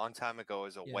up a long time ago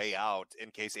as a way out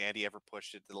in case Andy ever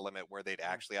pushed it to the limit where they'd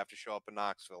actually have to show up in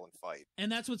Knoxville and fight.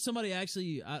 And that's what somebody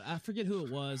actually, I forget who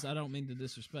it was, I don't mean to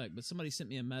disrespect, but somebody sent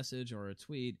me a message or a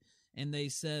tweet, and they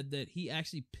said that he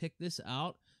actually picked this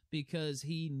out because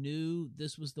he knew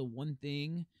this was the one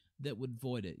thing that would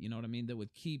void it, you know what I mean, that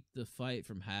would keep the fight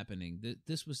from happening.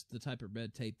 This was the type of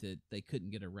red tape that they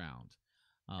couldn't get around.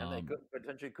 And they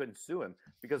potentially couldn't sue him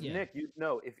because Nick,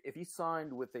 if he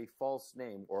signed with a false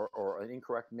name or an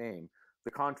incorrect name,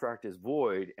 the contract is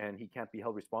void and he can't be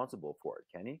held responsible for it,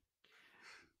 can he?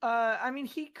 I mean,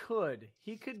 he could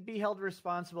be held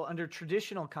responsible under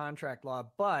traditional contract law,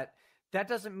 but that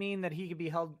doesn't mean that he could be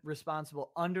held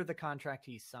responsible under the contract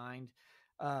he signed.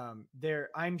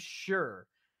 I'm sure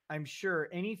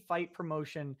any fight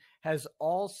promotion has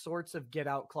all sorts of get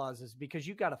out clauses because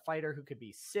you've got a fighter who could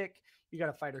be sick. You got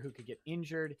a fighter who could get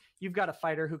injured. You've got a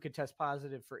fighter who could test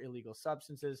positive for illegal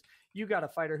substances. You got a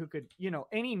fighter who could,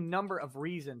 any number of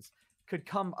reasons could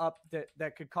come up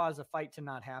that could cause a fight to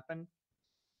not happen.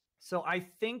 So I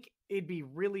think it'd be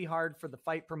really hard for the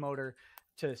fight promoter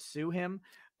to sue him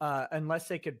unless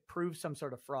they could prove some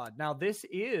sort of fraud. Now, this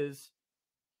is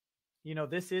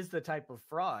the type of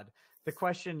fraud. The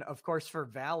question, of course, for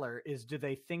Valor is, do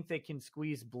they think they can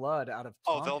squeeze blood out of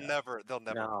Tonka? Oh, they'll never.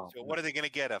 No. So what are they going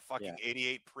to get? A fucking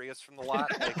 88 Prius from the lot?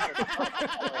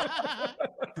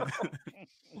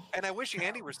 And I wish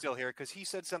Andy were still here because he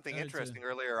said something interesting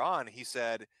earlier on. He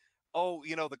said,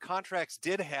 the contracts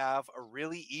did have a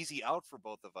really easy out for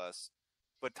both of us,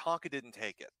 but Tonka didn't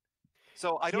take it.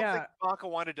 So I don't think Tonka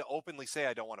wanted to openly say,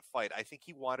 I don't want to fight. I think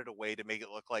he wanted a way to make it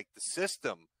look like the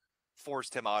system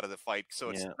forced him out of the fight, so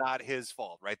it's not his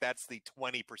fault, right? That's the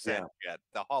 20%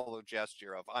 the hollow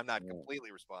gesture of I'm not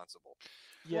completely responsible.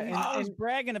 Yeah, well, he was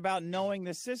bragging about knowing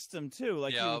the system too.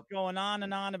 Like he was going on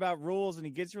and on about rules, and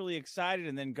he gets really excited,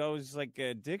 and then goes like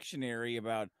a dictionary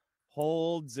about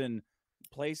holds and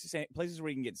places where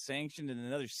you can get sanctioned in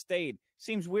another state.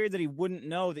 Seems weird that he wouldn't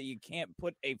know that you can't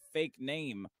put a fake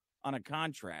name on a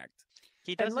contract.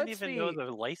 He doesn't even know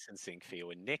the licensing fee.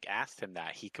 When Nick asked him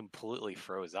that, he completely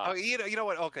froze up. Oh, you know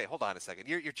what? Okay, hold on a second.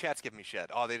 Your chat's giving me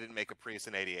shit. Oh, they didn't make a Prius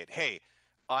in '88. Hey,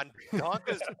 on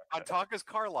Tonka's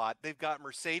car lot, they've got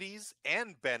Mercedes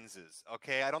and Benzes.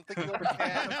 Okay, I don't think you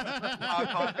understand how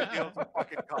Tonka deals with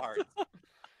fucking cars.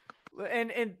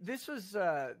 And this was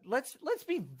let's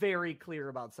be very clear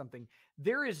about something.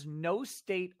 There is no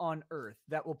state on earth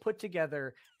that will put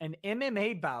together an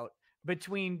MMA bout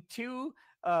between two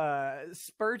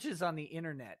spurges on the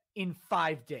internet in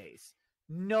 5 days.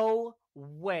 No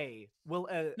way will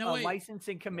a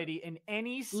licensing committee in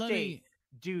any state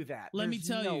do that. Let me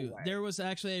tell you, there was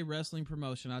actually a wrestling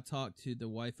promotion. I talked to the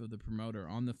wife of the promoter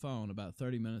on the phone about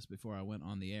 30 minutes before I went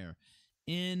on the air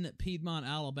in Piedmont,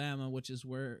 Alabama, which is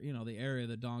where, the area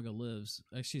that Tonka lives.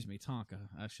 Excuse me, Tonka.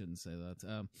 I shouldn't say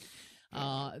that.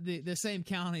 The same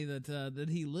county that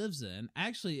he lives in,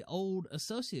 actually old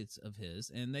associates of his,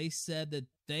 and they said that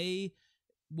they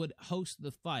would host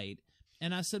the fight.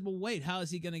 And I said, well, wait, how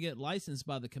is he going to get licensed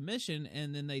by the commission?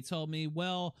 And then they told me,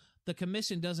 well, the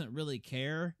commission doesn't really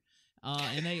care.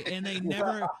 And they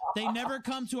never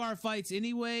come to our fights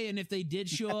anyway. And if they did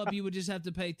show up, you would just have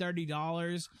to pay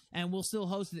 $30 and we'll still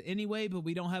host it anyway, but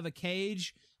we don't have a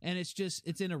cage. And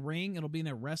it's in a ring. It'll be in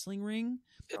a wrestling ring.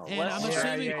 And I'm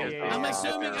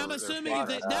assuming if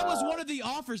that was one of the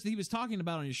offers that he was talking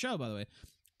about on your show, by the way.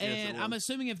 And I'm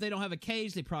assuming if they don't have a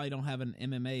cage, they probably don't have an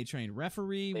MMA trained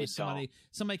referee. With somebody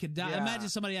could die. Yeah. Imagine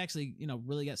somebody actually,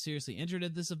 really got seriously injured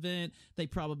at this event. They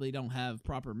probably don't have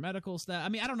proper medical staff. I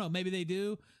mean, I don't know. Maybe they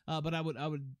do, but I would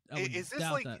doubt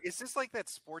that. Is this like that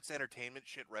sports entertainment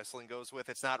shit wrestling goes with?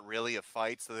 It's not really a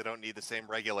fight, so they don't need the same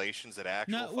regulations that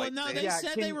actual fights. No, they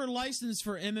said they were licensed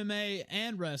for MMA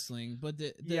and wrestling, but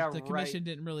the commission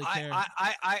didn't really care.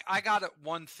 I got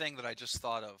one thing that I just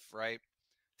thought of, right?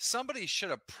 Somebody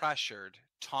should have pressured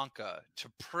Tonka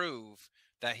to prove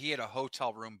that he had a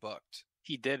hotel room booked.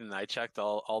 He did, and I checked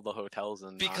all the hotels.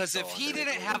 Because if he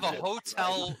didn't have a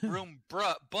hotel room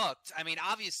booked, I mean,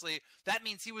 obviously, that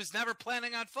means he was never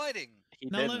planning on fighting. He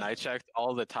didn't. I checked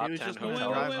all the top 10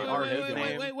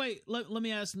 hotels. Wait. Let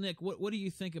me ask Nick, what do you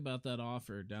think about that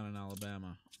offer down in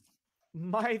Alabama?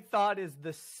 My thought is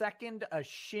the second a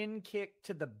shin kick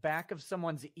to the back of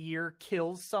someone's ear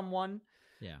kills someone,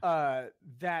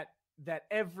 that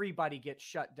everybody gets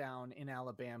shut down in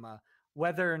Alabama,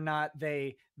 whether or not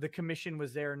the commission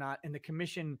was there or not. And the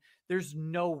commission, there's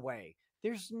no way.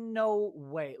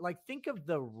 Like, think of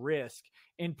the risk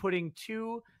in putting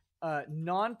two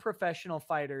non-professional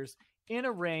fighters in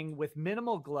a ring with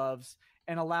minimal gloves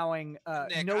and allowing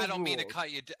Nick, no I don't mean to rules.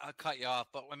 cut you off,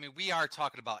 but I mean, we are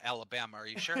talking about Alabama. Are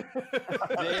you sure?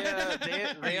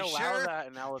 They you allow sure? that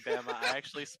in Alabama. I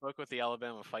actually spoke with the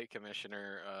Alabama fight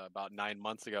commissioner about 9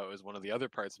 months ago. It was one of the other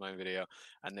parts of my video,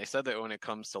 and they said that when it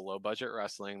comes to low budget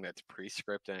wrestling that's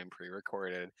pre-scripted and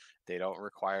pre-recorded, they don't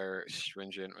require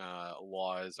stringent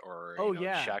laws or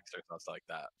checks or stuff like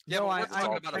that. Yeah, No, but we're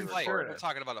talking about a I'm fight. sure. We're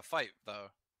talking about a fight, though.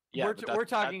 Yeah, we're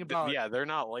talking about. Yeah, they're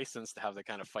not licensed to have the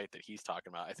kind of fight that he's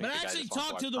talking about. I think. But I actually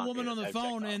talked to the woman on the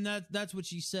phone, and that's what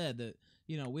she said, that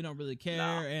we don't really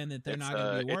care, and that they're not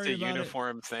going to be worried about it. It's a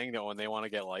uniform thing that when they want to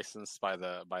get licensed by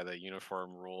the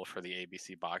uniform rule for the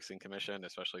ABC Boxing Commission,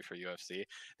 especially for UFC, they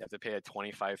have to pay a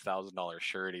 $25,000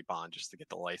 surety bond just to get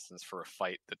the license for a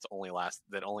fight that only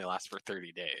lasts for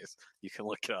 30 days. You can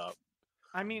look it up.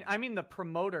 I mean, the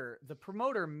promoter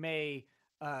may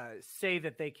say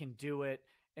that they can do it.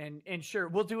 And sure,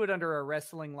 we'll do it under a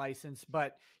wrestling license,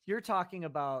 but you're talking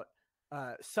about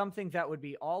something that would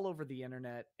be all over the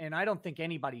internet, and I don't think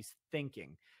anybody's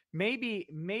thinking.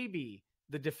 Maybe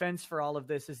the defense for all of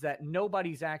this is that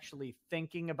nobody's actually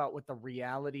thinking about what the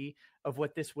reality of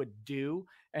what this would do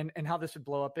and how this would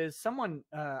blow up is.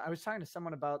 I was talking to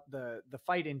someone about the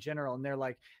fight in general, and they're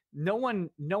like, no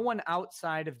one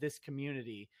outside of this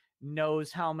community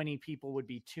knows how many people would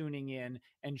be tuning in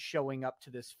and showing up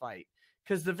to this fight.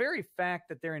 Because the very fact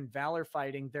that they're in Valor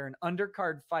Fighting, they're an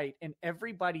undercard fight, and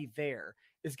everybody there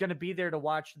is going to be there to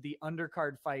watch the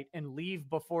undercard fight and leave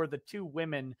before the two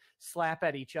women slap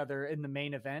at each other in the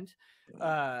main event.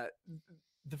 The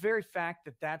very fact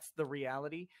that that's the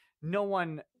reality, no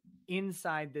one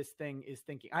inside this thing is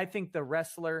thinking. I think the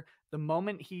wrestler, the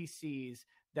moment he sees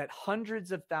that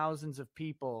hundreds of thousands of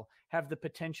people have the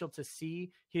potential to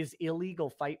see his illegal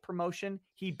fight promotion,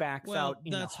 he backs out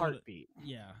in a heartbeat.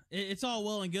 It's all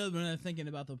well and good when I'm thinking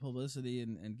about the publicity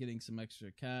and getting some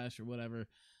extra cash or whatever.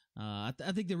 I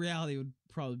think the reality would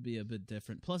probably be a bit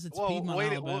different. Plus, it's Piedmont,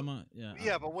 Alabama.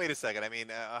 But wait a second. I mean,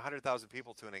 100,000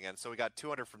 people tuning in, so we got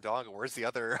 200 from Donga. Where's the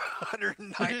other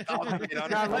 109,000?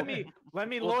 Now, let me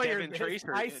lawyer.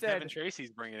 Devin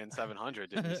Tracy's bringing in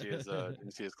 700. Didn't you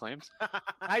see his claims?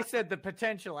 I said the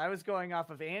potential. I was going off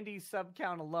of Andy's sub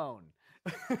count alone.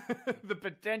 The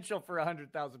potential for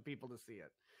 100,000 people to see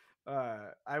it.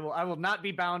 I will not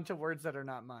be bound to words that are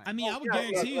not mine. I mean, I would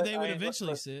guarantee you they would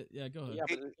eventually see it. Yeah, go ahead. Yeah,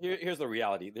 but here's the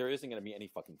reality. There isn't going to be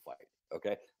any fucking fight,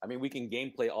 okay? I mean, we can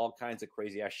gameplay all kinds of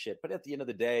crazy-ass shit, but at the end of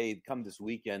the day, come this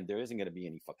weekend, there isn't going to be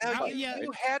any fucking fight.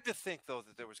 You had to think, though,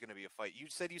 that there was going to be a fight. You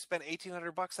said you spent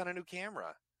 $1,800 on a new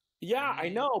camera. Yeah, I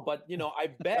know, but I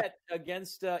bet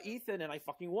against Ethan and I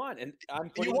fucking won, and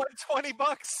you won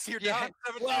 $20. You're down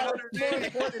 $1,700.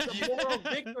 It's a moral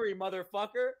victory,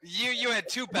 motherfucker. You had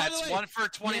two bets, one for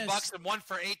 $20 and one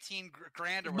for 18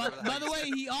 grand or whatever. By the way,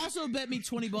 he also bet me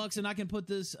 $20, and I can put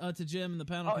this to Jim and the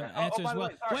panel can answer as well.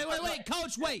 Wait,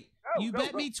 Coach, wait. You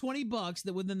bet me $20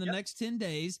 that within the next 10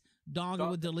 days, Donga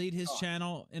would delete his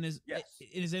channel and his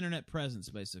internet presence,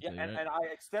 basically. Yeah, and I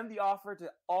extend the offer to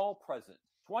all present.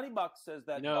 $20 says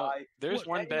that. There's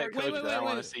one bet, Coach, that I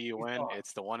want to see you win.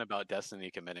 It's the one about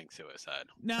Destiny committing suicide.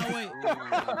 Now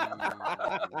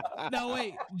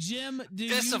wait, Jim.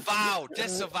 Disavow.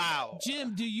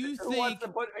 Jim, do you think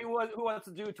who wants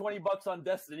to do $20 on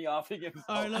Destiny off against?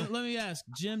 All right, let me ask,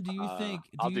 Jim. Do you think?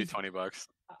 I'll do $20.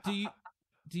 Do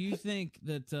you think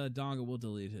that Donga will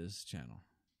delete his channel?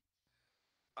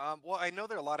 Well, I know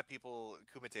there are a lot of people,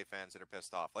 Kumite fans, that are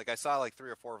pissed off. Like, I saw like 3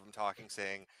 or 4 of them talking,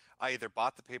 saying, I either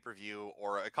bought the pay-per-view,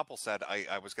 or a couple said,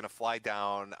 I was going to fly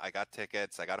down, I got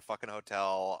tickets, I got a fucking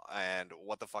hotel, and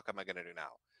what the fuck am I going to do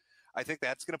now? I think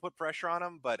that's going to put pressure on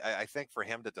him, but I think for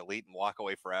him to delete and walk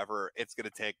away forever, it's going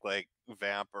to take, like,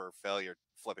 Vamp or Failure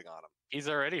flipping on him. He's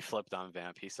already flipped on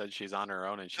Vamp. He said she's on her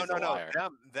own and she's a liar.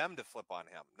 Them to flip on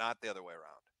him, not the other way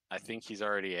around. I think he's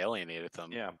already alienated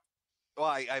them. Yeah. Well,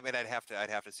 I mean, I'd have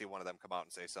to see one of them come out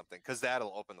and say something, because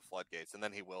that'll open the floodgates, and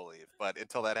then he will leave. But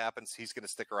until that happens, he's going to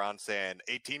stick around saying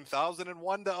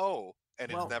 18,001-0,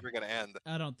 and it's never going to end.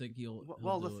 I don't think he'll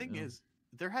the thing is,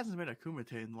 there hasn't been a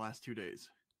Kumite in the last 2 days.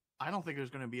 I don't think there's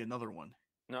going to be another one.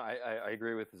 No, I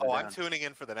agree with. Oh, I'm tuning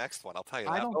in for the next one. I'll tell you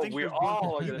that. I don't think we're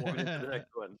all going to tune in for the next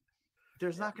one.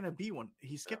 There's not going to be one.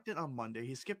 He skipped it on Monday.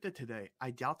 He skipped it today.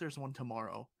 I doubt there's one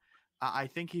tomorrow. I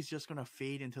think he's just gonna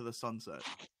fade into the sunset.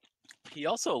 He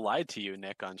also lied to you,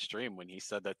 Nick, on stream when he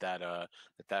said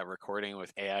that recording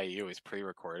with AIU is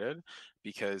pre-recorded,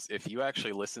 because if you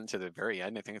actually listen to the very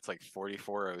end, I think it's like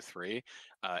 44:03.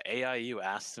 AIU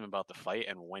asks him about the fight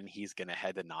and when he's gonna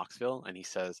head to Knoxville, and he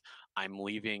says, "I'm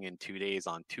leaving in 2 days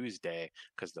on Tuesday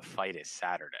because the fight is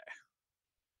Saturday."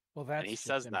 Well, that's and he just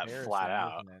says that flat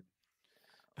out. isn't it?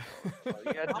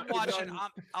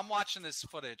 I'm watching this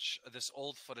footage, this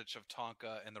old footage of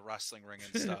Tonka in the wrestling ring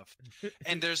and stuff,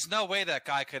 and there's no way that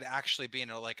guy could actually be in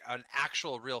like an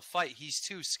actual real fight. He's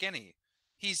too skinny.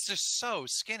 He's just so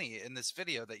skinny in this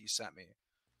video that you sent me.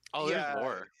 Oh, yeah, there's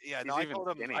more. Yeah, no, I told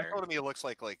him he looks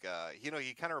like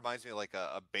he kind of reminds me of like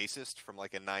a bassist from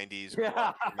like a 90s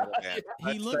metal band.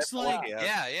 He looks like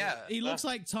He looks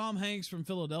like Tom Hanks from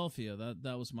Philadelphia.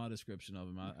 That was my description of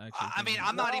him. I mean,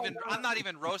 I'm not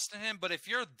even roasting him, but if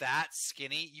you're that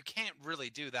skinny, you can't really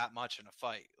do that much in a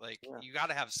fight. Like you got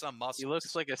to have some muscle. He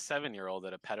looks like a 7-year-old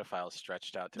that a pedophile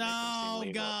stretched out to make him seem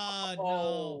legal. God,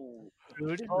 no.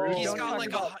 Dude, he's got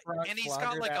like he's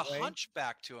got like a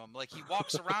hunchback to him. Like he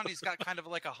walks around, he's got kind of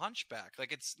like a hunchback.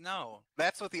 Like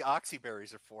That's what the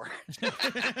oxyberries are for.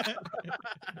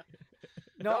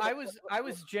 No, I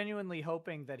was genuinely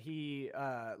hoping that he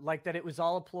like that it was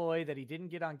all a ploy, that he didn't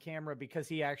get on camera because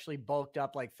he actually bulked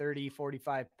up like 30,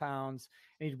 45 pounds,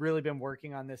 and he'd really been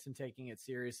working on this and taking it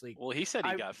seriously. Well, he said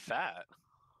he got fat.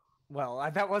 Well,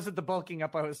 that wasn't the bulking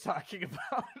up I was talking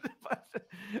about. But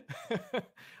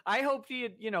I hoped he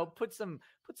had, put some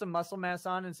muscle mass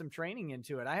on and some training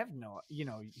into it. I have no, who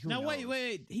knows?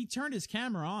 Wait. He turned his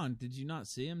camera on. Did you not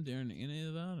see him during any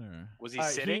of that, or was he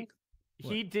sitting?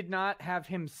 He did not have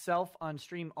himself on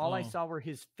stream. All I saw were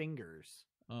his fingers.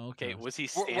 Oh, okay. Was he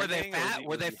standing? Were they fat?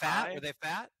 Were they fat? Were they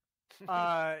fat?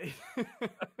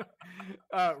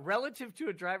 Relative to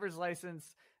a driver's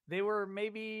license, they were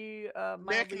maybe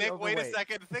Nick, wait a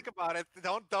second. Think about it.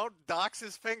 Don't dox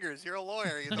his fingers. You're a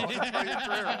lawyer. You don't have to tell your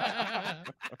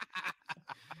truth.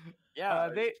 Yeah,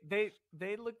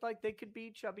 they looked like they could be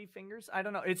chubby fingers. I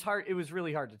don't know. It's hard. It was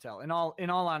really hard to tell. In all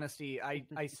honesty,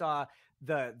 I saw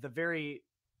the very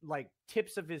like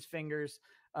tips of his fingers.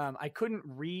 I couldn't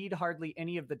read hardly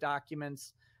any of the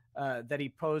documents that he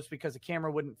posed because the camera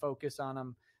wouldn't focus on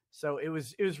them. So it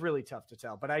was really tough to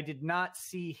tell, but I did not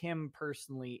see him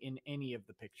personally in any of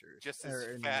the pictures. Just his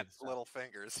fat little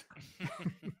fingers.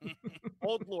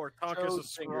 Old lore, Tonka's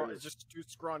is just too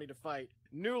scrawny to fight.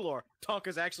 New lore,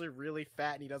 Tonka's actually really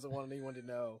fat and he doesn't want anyone to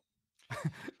know.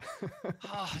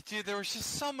 Oh, dude, there was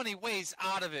just so many ways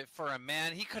out of it for him,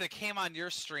 man. He could have came on your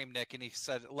stream, Nick, and he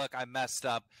said, "Look, I messed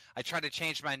up. I tried to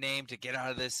change my name to get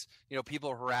out of this.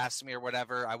 People harassed me or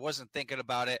whatever. I wasn't thinking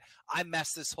about it. I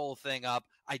messed this whole thing up.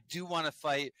 I do want to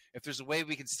fight. If there's a way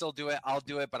we can still do it, I'll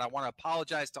do it. But I want to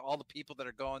apologize to all the people that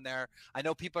are going there. I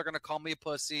know people are going to call me a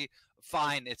pussy.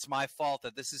 Fine, it's my fault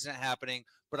that this isn't happening.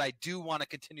 But I do want to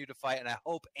continue to fight, and I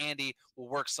hope Andy will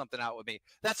work something out with me."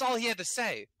 That's all he had to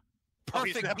say.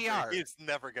 Perfect PR. He's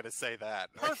never going to say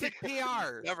that. Perfect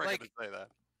PR. Never going to say that.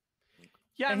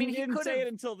 Yeah, I mean, he didn't say it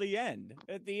until the end.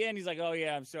 At the end, he's like, "Oh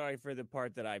yeah, I'm sorry for the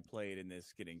part that I played in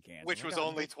this getting canceled." Which was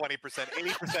only 20%,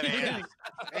 80% Andy.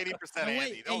 80%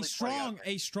 Andy.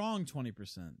 A strong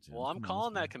 20%. Well, I'm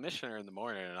calling that commissioner in the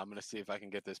morning, and I'm going to see if I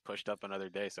can get this pushed up another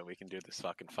day so we can do this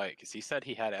fucking fight. Because he said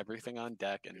he had everything on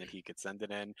deck, and that he could send it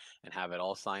in and have it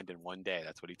all signed in one day.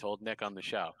 That's what he told Nick on the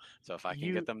show. So if I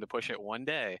can get them to push it one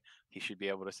day, he should be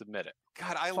able to submit it.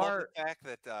 God, I love the fact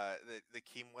that the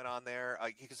Keem went on there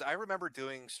because I remember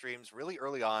doing streams really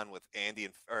early on with Andy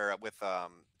with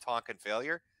Tonka and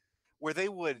Failure, where they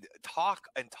would talk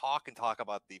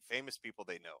about the famous people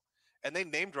they know, and they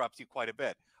name dropped you quite a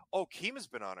bit. Oh, Keem has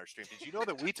been on our stream. Did you know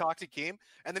that we talked to Keem?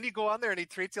 And then you go on there and he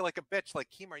treats you like a bitch. Like,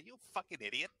 Keem, are you a fucking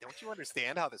idiot? Don't you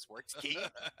understand how this works, Keem?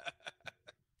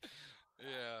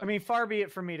 Yeah. I mean, far be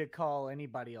it for me to call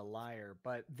anybody a liar,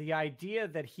 but the idea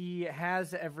that he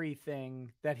has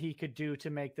everything that he could do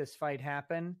to make this fight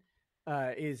happen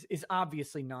is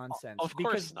obviously nonsense. Of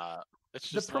course not. It's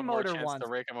just the promoter wants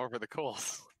to rake him over the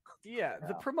coals. Yeah,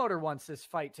 the promoter wants this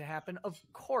fight to happen. Of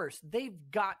course, they've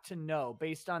got to know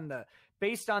based on the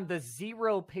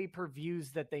 0 pay-per-views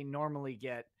that they normally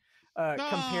get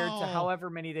compared to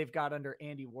however many they've got under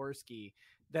Andy Worski,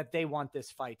 that they want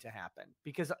this fight to happen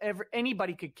because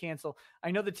anybody could cancel.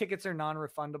 I know the tickets are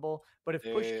non-refundable, but if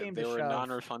push came to shove, they were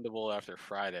non-refundable after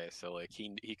Friday, so like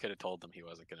he could have told them he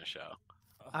wasn't going to show.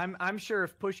 I'm sure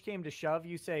if push came to shove,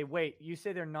 you say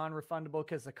they're non-refundable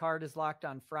because the card is locked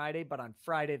on Friday, but on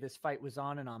Friday this fight was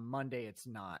on, and on Monday it's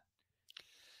not.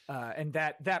 And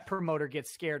that promoter gets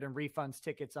scared and refunds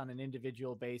tickets on an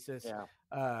individual basis.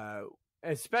 Yeah.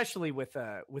 especially with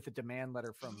a demand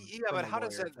letter from but a how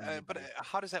does lawyer that? from But anybody.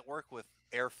 how does that work with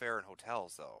airfare and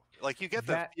hotels though? Like you get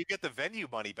That- the venue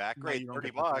money back, No, great, you don't $30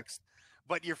 get the bucks,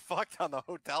 but you're fucked on the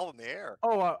hotel in the air.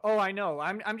 Oh, I know.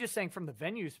 I'm just saying from the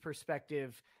venue's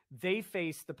perspective, they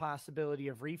face the possibility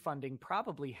of refunding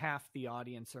probably half the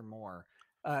audience or more.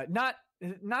 Not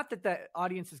that the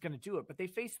audience is going to do it, but they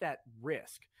face that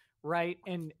risk, right?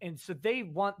 And so they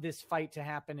want this fight to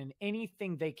happen and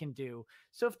anything they can do.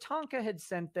 So if Tonka had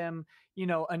sent them,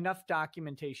 enough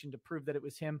documentation to prove that it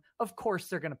was him, of course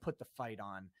they're going to put the fight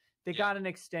on. They got an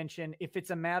extension. If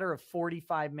it's a matter of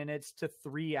 45 minutes to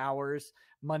 3 hours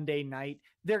Monday night,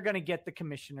 they're going to get the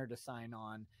commissioner to sign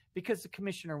on because the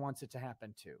commissioner wants it to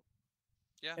happen too.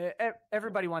 Yeah.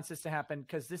 Everybody wants this to happen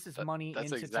because this is money.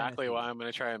 That's into exactly Tennessee. why I'm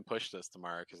going to try and push this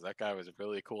tomorrow, because that guy was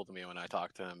really cool to me when I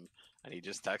talked to him, and he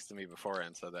just texted me before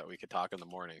and said that we could talk in the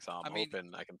morning. So I'm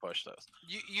hoping I can push this.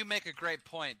 You make a great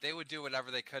point. They would do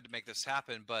whatever they could to make this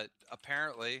happen, but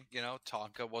apparently,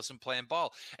 Tonka wasn't playing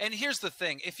ball. And here's the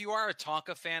thing: if you are a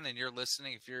Tonka fan and you're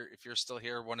listening, if you're still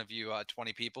here, one of you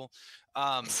 20 people,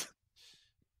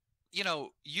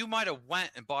 you might have went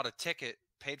and bought a ticket,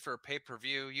 paid for a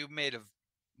pay-per-view. You might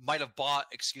have bought.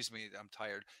 Excuse me, I'm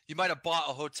tired. You might have bought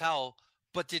a hotel,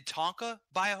 but did Tonka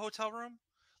buy a hotel room?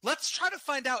 Let's try to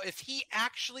find out if he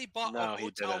actually bought a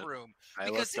hotel room.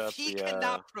 Because if he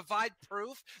cannot provide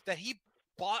proof that he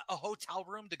bought a hotel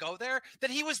room to go there,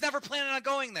 then he was never planning on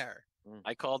going there.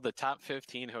 I called the top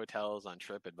 15 hotels on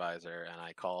TripAdvisor, and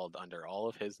I called under all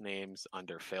of his names,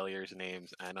 under Failure's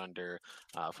names, and under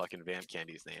fucking Vamp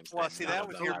Candy's names. Well, see, that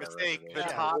was your mistake. The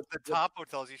top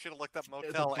hotels, you should have looked up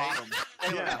Motel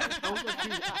 8. Yeah,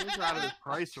 those are out of the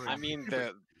price range. I mean,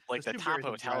 the top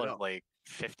hotel is like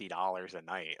 $50 a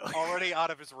night. Already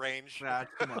out of his range. Nah,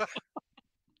 too much.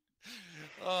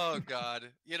 Oh God,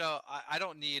 I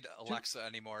don't need Alexa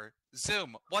anymore.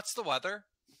 Zoom, what's the weather?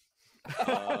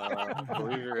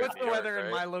 What's the weather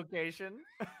in my location?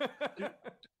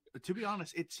 To be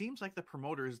honest, it seems like the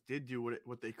promoters did do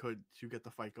what they could to get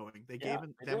the fight going. They gave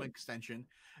them an extension.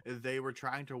 They were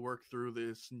trying to work through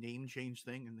this name change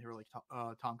thing, and they were like,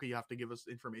 Tonka, you have to give us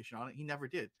information on it. He never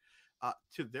did.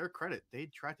 To their credit, they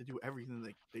tried to do everything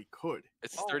they could.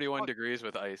 It's 31 degrees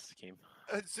with ice, Keem.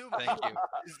 Zoom, thank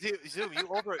you. Zoom,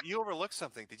 you overlooked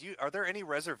something. Are there any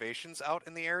reservations out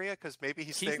in the area? Because maybe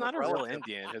he's not a real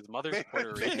Indian. His mother's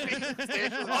Puerto Rican.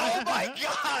 Oh my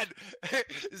God!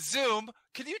 Zoom,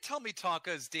 can you tell me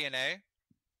Tonka's DNA?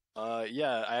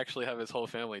 Yeah, I actually have his whole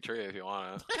family tree if you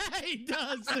want to. He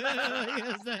does.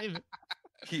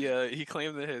 He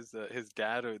claimed that his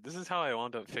dad. This is how I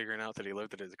wound up figuring out that he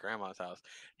lived at his grandma's house.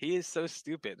 He is so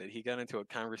stupid that he got into a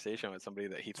conversation with somebody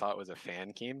that he thought was a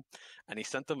fan, Keem, and he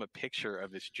sent them a picture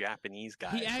of this Japanese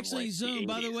guy. He actually zoomed.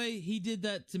 By the way, he did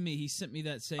that to me. He sent me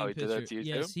that same picture. Did that to you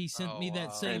yes, too? he sent me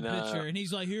that same picture, and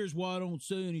he's like, "Here's why I don't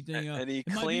say anything." And he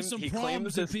claims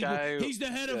this guy. He's the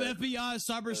head of FBI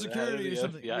cybersecurity or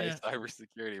something. FBI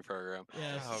cybersecurity program.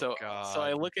 Yes. So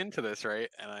I look into this, right,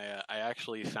 and I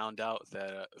actually found out that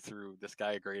through this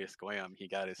guy Greatest Graham, he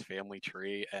got his family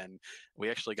tree, and we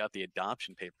actually got the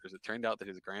adoption papers. It turned out that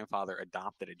his grandfather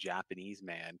adopted a Japanese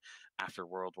man after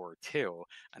World War II,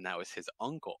 and that was his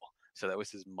uncle. So that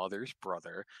was his mother's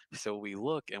brother. So we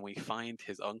look and we find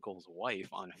his uncle's wife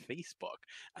on Facebook,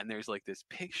 and there's like this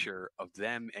picture of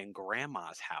them in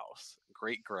grandma's house,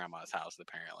 great grandma's house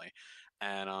apparently.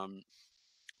 And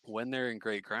when they're in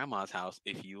great grandma's house,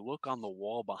 if you look on the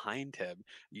wall behind him,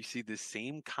 you see the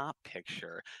same cop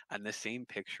picture and the same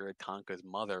picture of Tonka's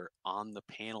mother on the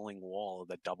paneling wall of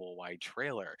the double wide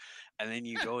trailer. And then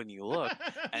you go and you look,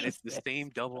 and it's the same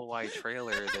double wide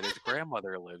trailer that his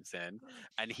grandmother lives in.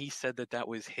 And he said that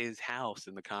was his house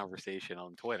in the conversation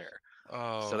on Twitter.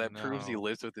 Oh, so that proves he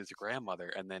lives with his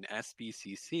grandmother. And then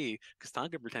SBCC, because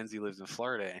Tonka pretends he lives in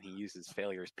Florida, and he uses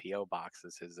Failure's P.O. box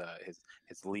as his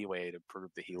leeway to prove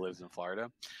that he lives in Florida.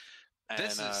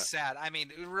 This is sad. I mean,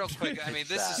 real quick. I mean,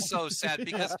 this is so sad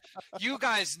because you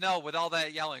guys know, with all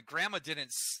that yelling, Grandma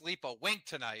didn't sleep a wink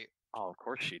tonight. Oh, of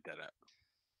course she didn't.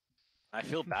 I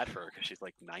feel bad for her because she's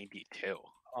like 92.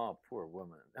 Oh, poor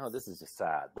woman. No, this is just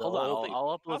sad. Hold on,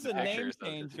 I'll upload the some name pictures of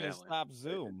change his gonna family. stop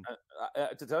Zoom?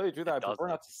 To tell you the truth, I prefer doesn't.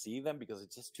 not to see them because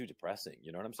it's just too depressing.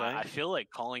 You know what I'm saying? I feel like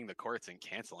calling the courts and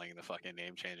canceling the fucking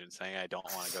name change and saying I don't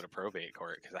want to go to probate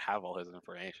court because I have all his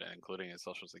information, including his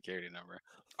social security number.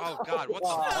 Oh God, what's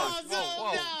the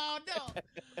fuck? No.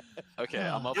 Okay,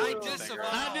 I'm I uploading the disavow. thing right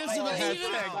now. I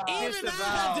disavow. Even I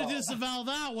had to disavow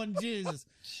that one. Jesus.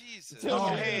 Jesus. Oh,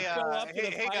 Zoom, hey, show up to the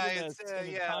hey, fight guys, in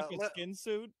a yeah, Tonka skin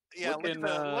suit. Yeah, Look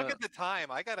look at the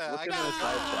time. I gotta. Look at the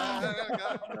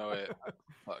side. No, wait.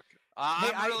 Fuck.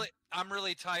 I'm Hey, really. I'm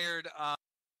really tired.